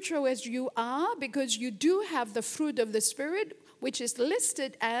spiritual as you are, because you do have the fruit of the Spirit, which is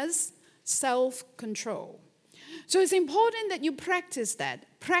listed as self-control. So it's important that you practice that,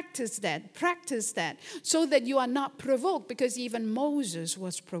 so that you are not provoked, because even Moses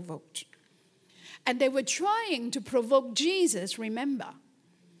was provoked. And they were trying to provoke Jesus, remember.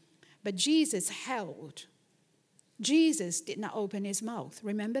 But Jesus held. Jesus did not open his mouth.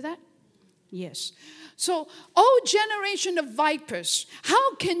 Remember that? Yes. So, O generation of vipers,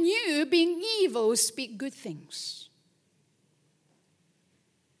 how can you, being evil, speak good things?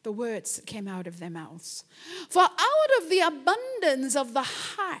 The words that came out of their mouths. For out of the abundance of the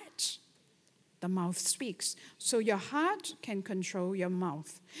heart, the mouth speaks. So your heart can control your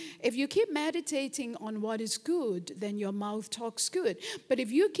mouth. If you keep meditating on what is good, then your mouth talks good. But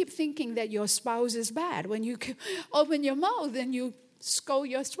if you keep thinking that your spouse is bad, when you open your mouth, then you scold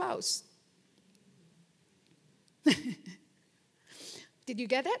your spouse. Did you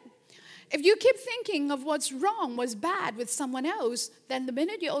get it? If you keep thinking of what's wrong, what's bad with someone else, then the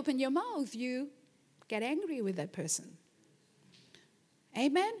minute you open your mouth, you get angry with that person.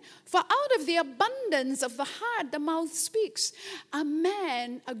 Amen? For out of the abundance of the heart, the mouth speaks. A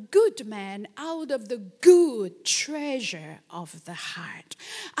good man, out of the good treasure of the heart.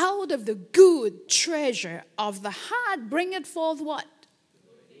 Out of the good treasure of the heart, bringeth forth what?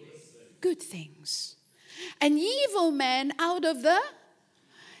 Good things. An evil man, out of the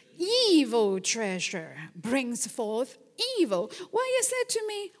evil treasure, brings forth evil. Well, you said to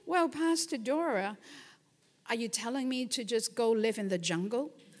me, well, Pastor Dora, are you telling me to just go live in the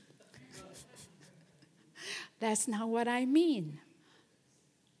jungle? That's not what I mean.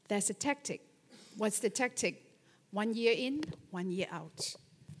 That's a tactic. What's the tactic? 1 year in, 1 year out.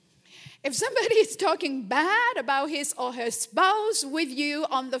 If somebody is talking bad about his or her spouse with you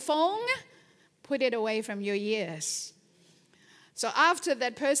on the phone, put it away from your ears. So after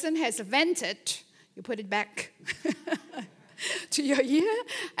that person has vented, you put it back to your ear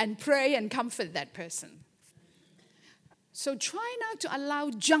and pray and comfort that person. So try not to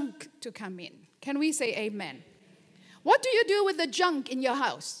allow junk to come in. Can we say amen? What do you do with the junk in your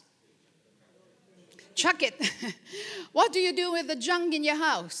house? Chuck it. What do you do with the junk in your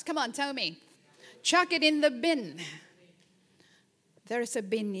house? Come on, tell me. Chuck it in the bin. There is a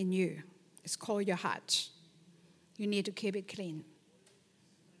bin in you. It's called your heart. You need to keep it clean.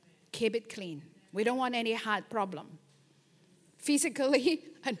 Keep it clean. We don't want any heart problem. Physically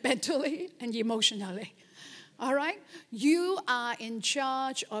and mentally and emotionally. All right? You are in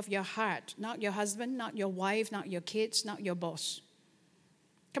charge of your heart. Not your husband, not your wife, not your kids, not your boss.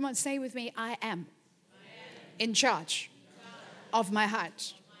 Come on, say with me, I am in charge of my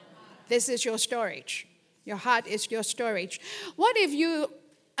heart. This is your storage. Your heart is your storage. What if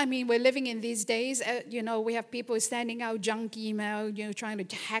we're living in these days, we have people sending out junk email, trying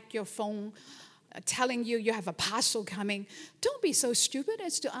to hack your phone, telling you have a parcel coming. Don't be so stupid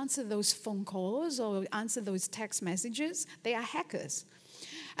as to answer those phone calls or answer those text messages. They are hackers.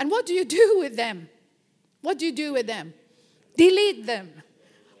 And what do you do with them? What do you do with them? Delete them.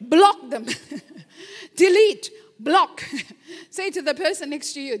 Block them. Delete. Block. Say to the person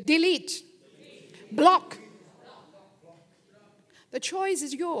next to you, delete. Block. The choice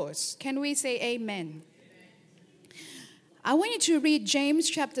is yours. Can we say amen? I want you to read James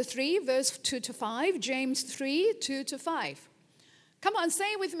chapter 3, verse 2 to 5. James 3, 2 to 5. Come on,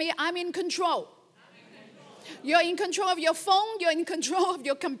 say with me, I'm in control. You're in control of your phone. You're in control of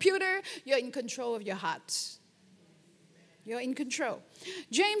your computer. You're in control of your heart. You're in control.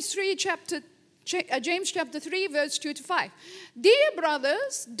 James chapter 3, verse 2 to 5. Dear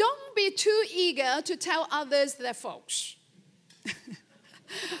brothers, don't be too eager to tell others their faults.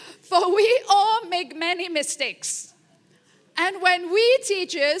 For we all make many mistakes. And when we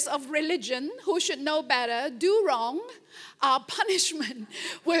teachers of religion who should know better do wrong, our punishment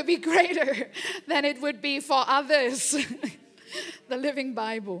will be greater than it would be for others. The Living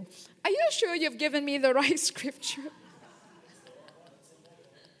Bible. Are you sure you've given me the right scripture?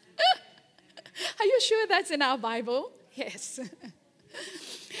 Are you sure that's in our Bible? Yes.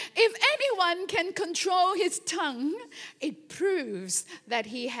 If anyone can control his tongue, it proves that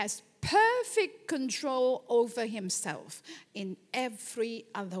he has perfect control over himself in every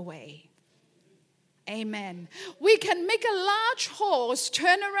other way. Amen. We can make a large horse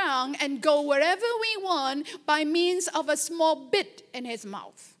turn around and go wherever we want by means of a small bit in his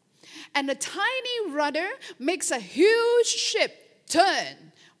mouth. And a tiny rudder makes a huge ship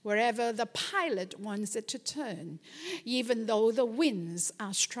turn wherever the pilot wants it to turn, even though the winds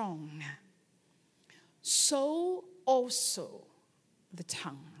are strong. So also the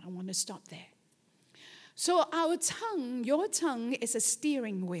tongue. I want to stop there. So our tongue, your tongue, is a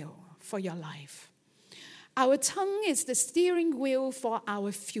steering wheel for your life. Our tongue is the steering wheel for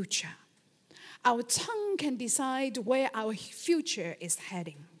our future. Our tongue can decide where our future is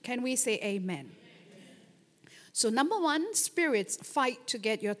heading. Can we say amen? So number one, spirits fight to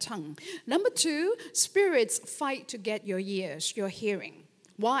get your tongue. Number two, spirits fight to get your ears, your hearing.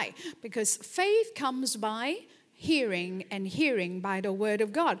 Why? Because faith comes by hearing, and hearing by the word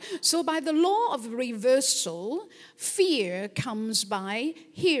of God. So by the law of reversal, fear comes by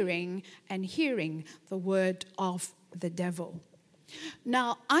hearing, and hearing the word of the devil.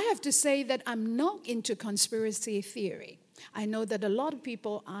 Now, I have to say that I'm not into conspiracy theory. I know that a lot of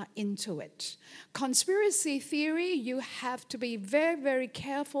people are into it. Conspiracy theory, you have to be very, very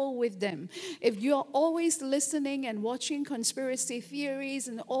careful with them. If you're always listening and watching conspiracy theories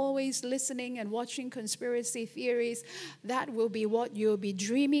and always listening and watching conspiracy theories, that will be what you'll be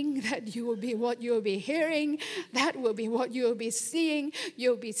dreaming, that will be what you'll be hearing, that will be what you'll be seeing.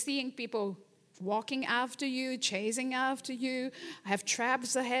 You'll be seeing people walking after you, chasing after you, have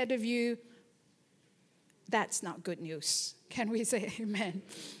traps ahead of you. That's not good news. Can we say amen?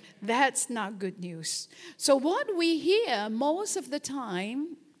 That's not good news. So what we hear most of the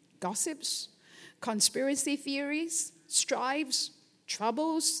time, gossips, conspiracy theories, strifes,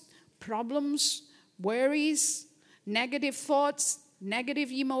 troubles, problems, worries, negative thoughts,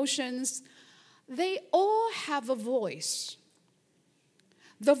 negative emotions, they all have a voice.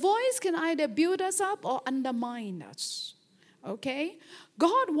 The voice can either build us up or undermine us. Okay?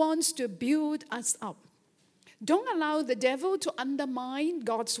 God wants to build us up. Don't allow the devil to undermine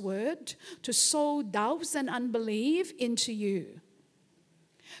God's word, to sow doubts and unbelief into you.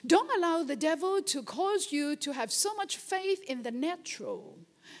 Don't allow the devil to cause you to have so much faith in the natural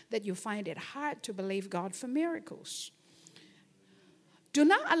that you find it hard to believe God for miracles. Do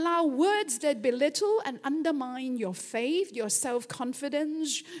not allow words that belittle and undermine your faith, your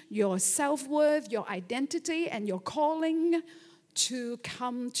self-confidence, your self-worth, your identity, and your calling to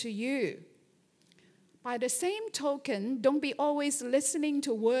come to you. By the same token, don't be always listening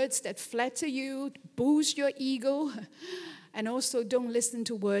to words that flatter you, boost your ego, and also don't listen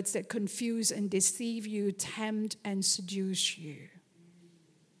to words that confuse and deceive you, tempt and seduce you.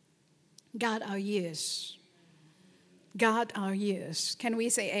 Guard our ears. Guard our ears. Can we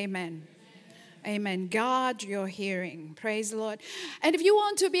say amen? Amen. Guard your hearing. Praise the Lord. And if you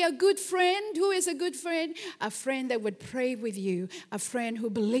want to be a good friend, who is a good friend? A friend that would pray with you. A friend who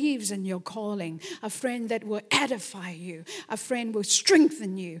believes in your calling. A friend that will edify you. A friend will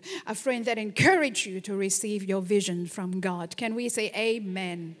strengthen you. A friend that encourages you to receive your vision from God. Can we say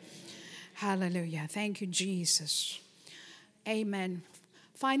amen? Hallelujah. Thank you, Jesus. Amen.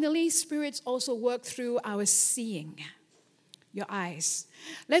 Finally, spirits also work through our seeing. Your eyes.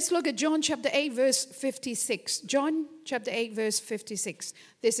 Let's look at John chapter 8, verse 56. John chapter 8, verse 56.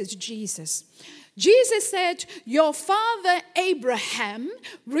 This is Jesus. Jesus said, your father Abraham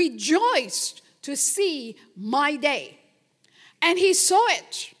rejoiced to see my day. And he saw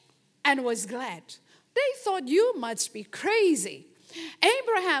it and was glad. They thought you must be crazy.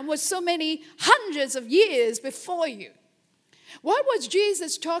 Abraham was so many hundreds of years before you. What was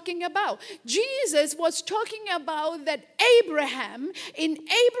Jesus talking about? Jesus was talking about that Abraham, in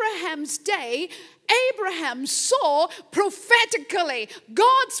Abraham's day, Abraham saw prophetically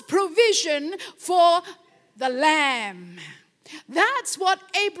God's provision for the lamb. That's what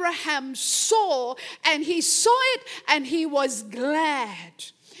Abraham saw, and he saw it and he was glad.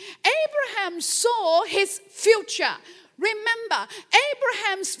 Abraham saw his future. Remember,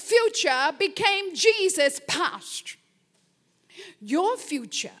 Abraham's future became Jesus' past. Your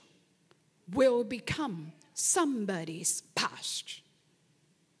future will become somebody's past.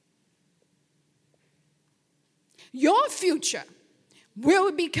 Your future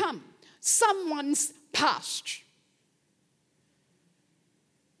will become someone's past.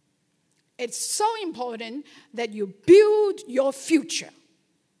 It's so important that you build your future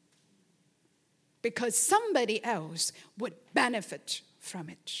because somebody else would benefit from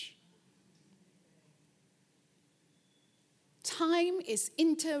it. Time is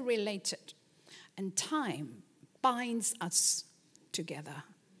interrelated, and time binds us together.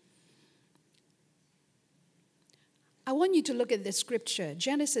 I want you to look at this scripture,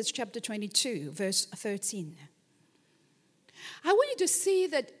 Genesis chapter 22, verse 13. I want you to see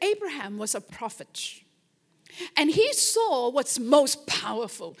that Abraham was a prophet. And he saw what's most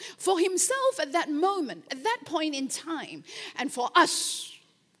powerful for himself at that moment, at that point in time, and for us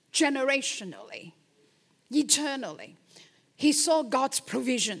generationally, eternally. He saw God's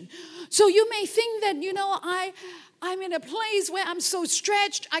provision. So you may think that, I'm in a place where I'm so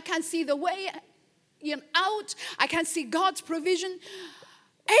stretched, I can't see the way out, I can't see God's provision.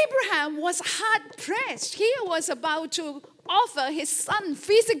 Abraham was hard pressed. He was about to offer his son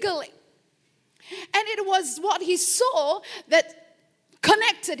physically. And it was what he saw that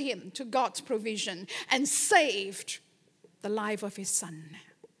connected him to God's provision and saved the life of his son.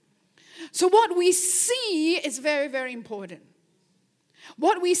 So what we see is very, very important.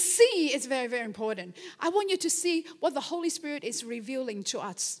 What we see is very, very important. I want you to see what the Holy Spirit is revealing to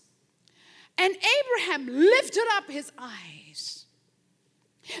us. And Abraham lifted up his eyes.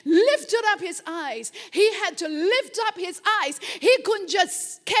 Lifted up his eyes. He had to lift up his eyes. He couldn't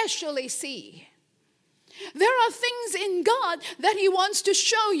just casually see. There are things in God that He wants to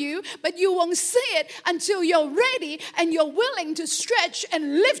show you, but you won't see it until you're ready and you're willing to stretch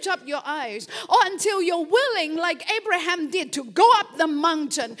and lift up your eyes, or until you're willing, like Abraham did, to go up the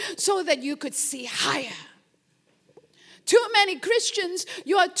mountain so that you could see higher. Too many Christians,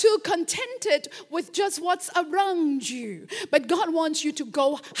 you are too contented with just what's around you. But God wants you to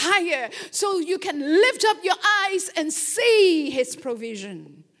go higher so you can lift up your eyes and see His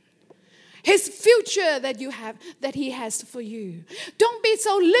provision. His future that He has for you. Don't be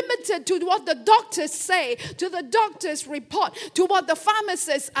so limited to what the doctors say, to the doctor's report, to what the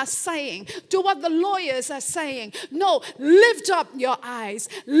pharmacists are saying, to what the lawyers are saying. No, lift up your eyes.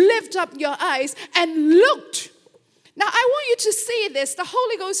 Lift up your eyes and look. Now, I want you to see this. The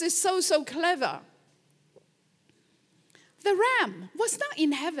Holy Ghost is so clever. The ram was not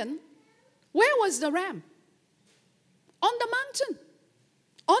in heaven. Where was the ram? On the mountain,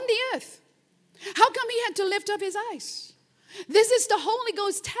 on the earth. How come he had to lift up his eyes? This is the Holy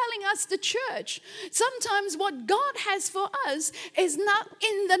Ghost telling us, the church, sometimes what God has for us is not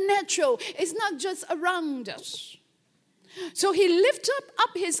in the natural. It's not just around us. So he lifted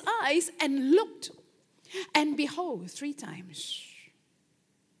up his eyes and looked. And behold, 3 times.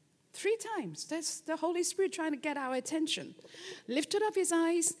 3 times. That's the Holy Spirit trying to get our attention. Lifted up his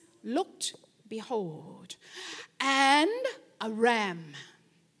eyes, looked, behold. And a ram.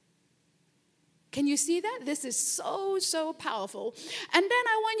 Can you see that? This is so powerful. And then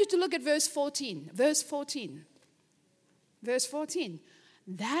I want you to look at verse 14. Verse 14. Verse 14.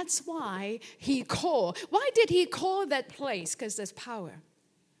 That's why he called. Why did he call that place? Because there's power.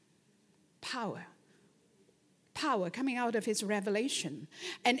 Power. Power coming out of his revelation.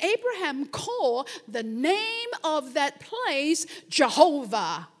 And Abraham called the name of that place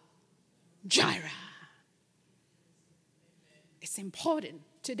Jehovah Jireh. It's important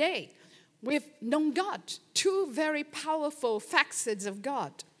today. We've known God, 2 very powerful facets of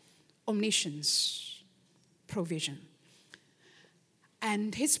God: omniscience, provision.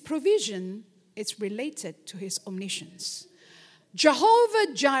 And his provision is related to his omniscience.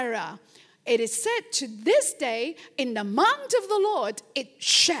 Jehovah Jireh, it is said to this day, in the mount of the Lord, it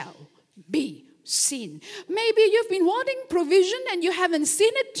shall be seen. Maybe you've been wanting provision and you haven't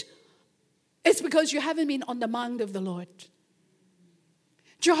seen it. It's because you haven't been on the mount of the Lord.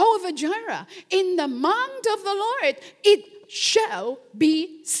 Jehovah Jireh, in the mount of the Lord, it shall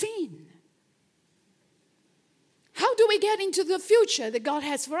be seen. How do we get into the future that God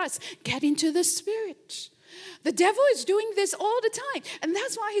has for us? Get into the Spirit. The devil is doing this all the time. And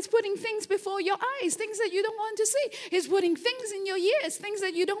that's why he's putting things before your eyes, things that you don't want to see. He's putting things in your ears, things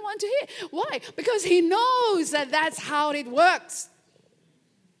that you don't want to hear. Why? Because he knows that that's how it works.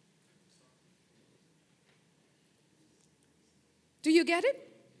 Do you get it?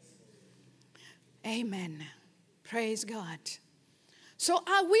 Amen. Praise God. So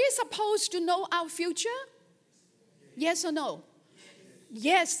are we supposed to know our future? Yes or no?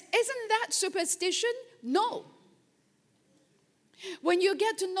 Yes. Isn't that superstition? No. When you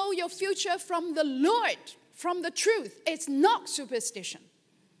get to know your future from the Lord, from the truth, it's not superstition.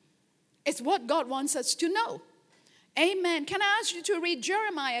 It's what God wants us to know. Amen. Can I ask you to read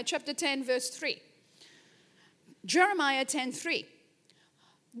Jeremiah chapter 10, verse 3? Jeremiah 10:3.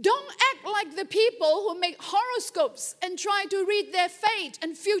 Don't act like the people who make horoscopes and try to read their fate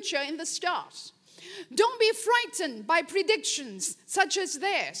and future in the stars. Don't be frightened by predictions such as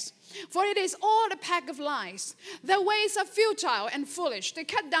theirs. For it is all a pack of lies. Their ways are futile and foolish. They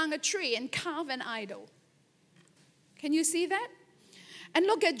cut down a tree and carve an idol. Can you see that? And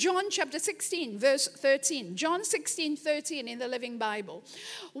look at John chapter 16, verse 13. John 16, 13 in the Living Bible.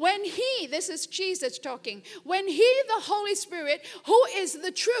 When he, this is Jesus talking, when he, the Holy Spirit, who is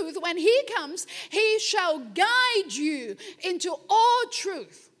the truth, when he comes, he shall guide you into all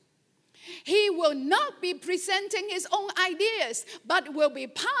truth. He will not be presenting his own ideas, but will be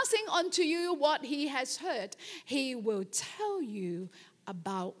passing on to you what he has heard. He will tell you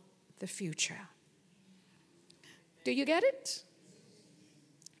about the future. Do you get it?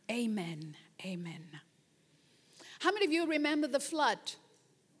 Amen. Amen. How many of you remember the flood?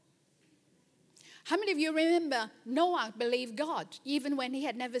 How many of you remember Noah believed God even when he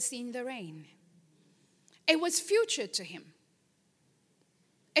had never seen the rain? It was future to him.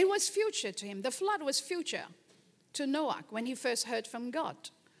 It was future to him. The flood was future to Noah when he first heard from God.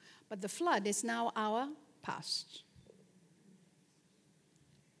 But the flood is now our past.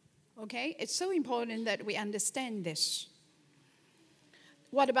 Okay? It's so important that we understand this.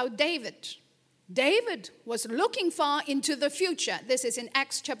 What about David? David was looking far into the future. This is in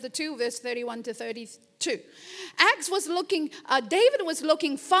Acts chapter 2, verse 31 to 32. David was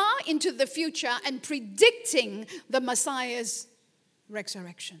looking far into the future and predicting the Messiah's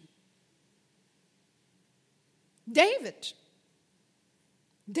resurrection. David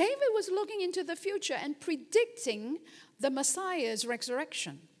was looking into the future and predicting the Messiah's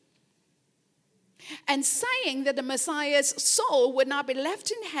resurrection. And saying that the Messiah's soul would not be left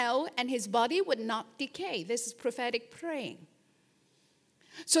in hell and his body would not decay. This is prophetic praying.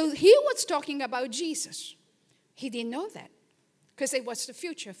 So he was talking about Jesus. He didn't know that because it was the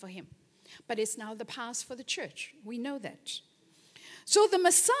future for him. But it's now the past for the church. We know that. So the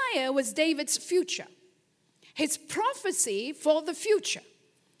Messiah was David's future. His prophecy for the future.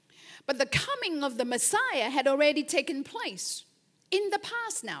 But the coming of the Messiah had already taken place in the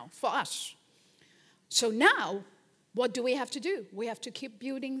past now for us. So now, what do we have to do? We have to keep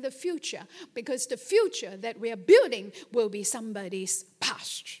building the future because the future that we are building will be somebody's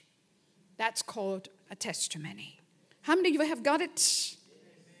past. That's called a testimony. How many of you have got it?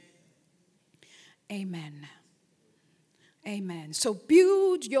 Amen. Amen. So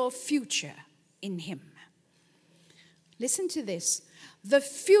build your future in him. Listen to this. The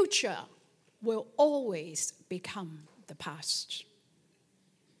future will always become the past.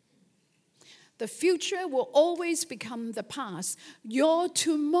 The future will always become the past. Your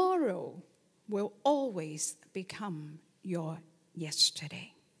tomorrow will always become your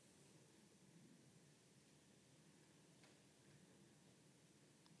yesterday.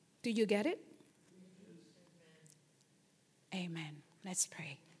 Do you get it? Amen. Let's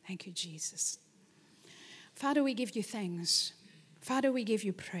pray. Thank you, Jesus. Father, we give you thanks. Father, we give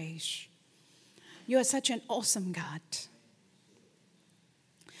you praise. You are such an awesome God.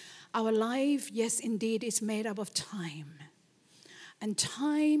 Our life, yes, indeed, is made up of time. And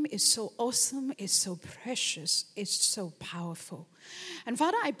time is so awesome, is so precious, is so powerful. And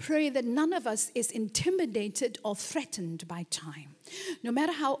Father, I pray that none of us is intimidated or threatened by time. No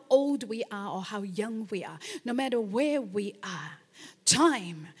matter how old we are or how young we are, no matter where we are,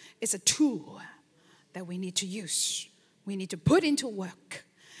 time is a tool that we need to use. We need to put into work.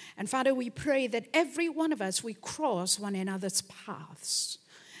 And Father, we pray that every one of us, we cross one another's paths.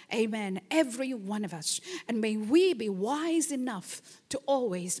 Amen. Every one of us. And may we be wise enough to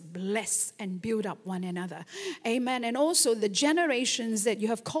always bless and build up one another. Amen. And also the generations that you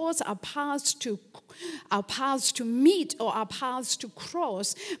have caused our paths to meet or our paths to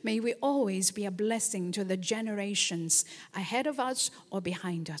cross, may we always be a blessing to the generations ahead of us or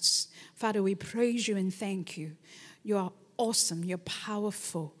behind us. Father, we praise you and thank you. You are awesome. You're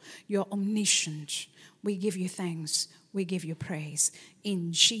powerful. You're omniscient. We give you thanks. We give you praise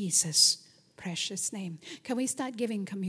in Jesus' precious name. Can we start giving communion?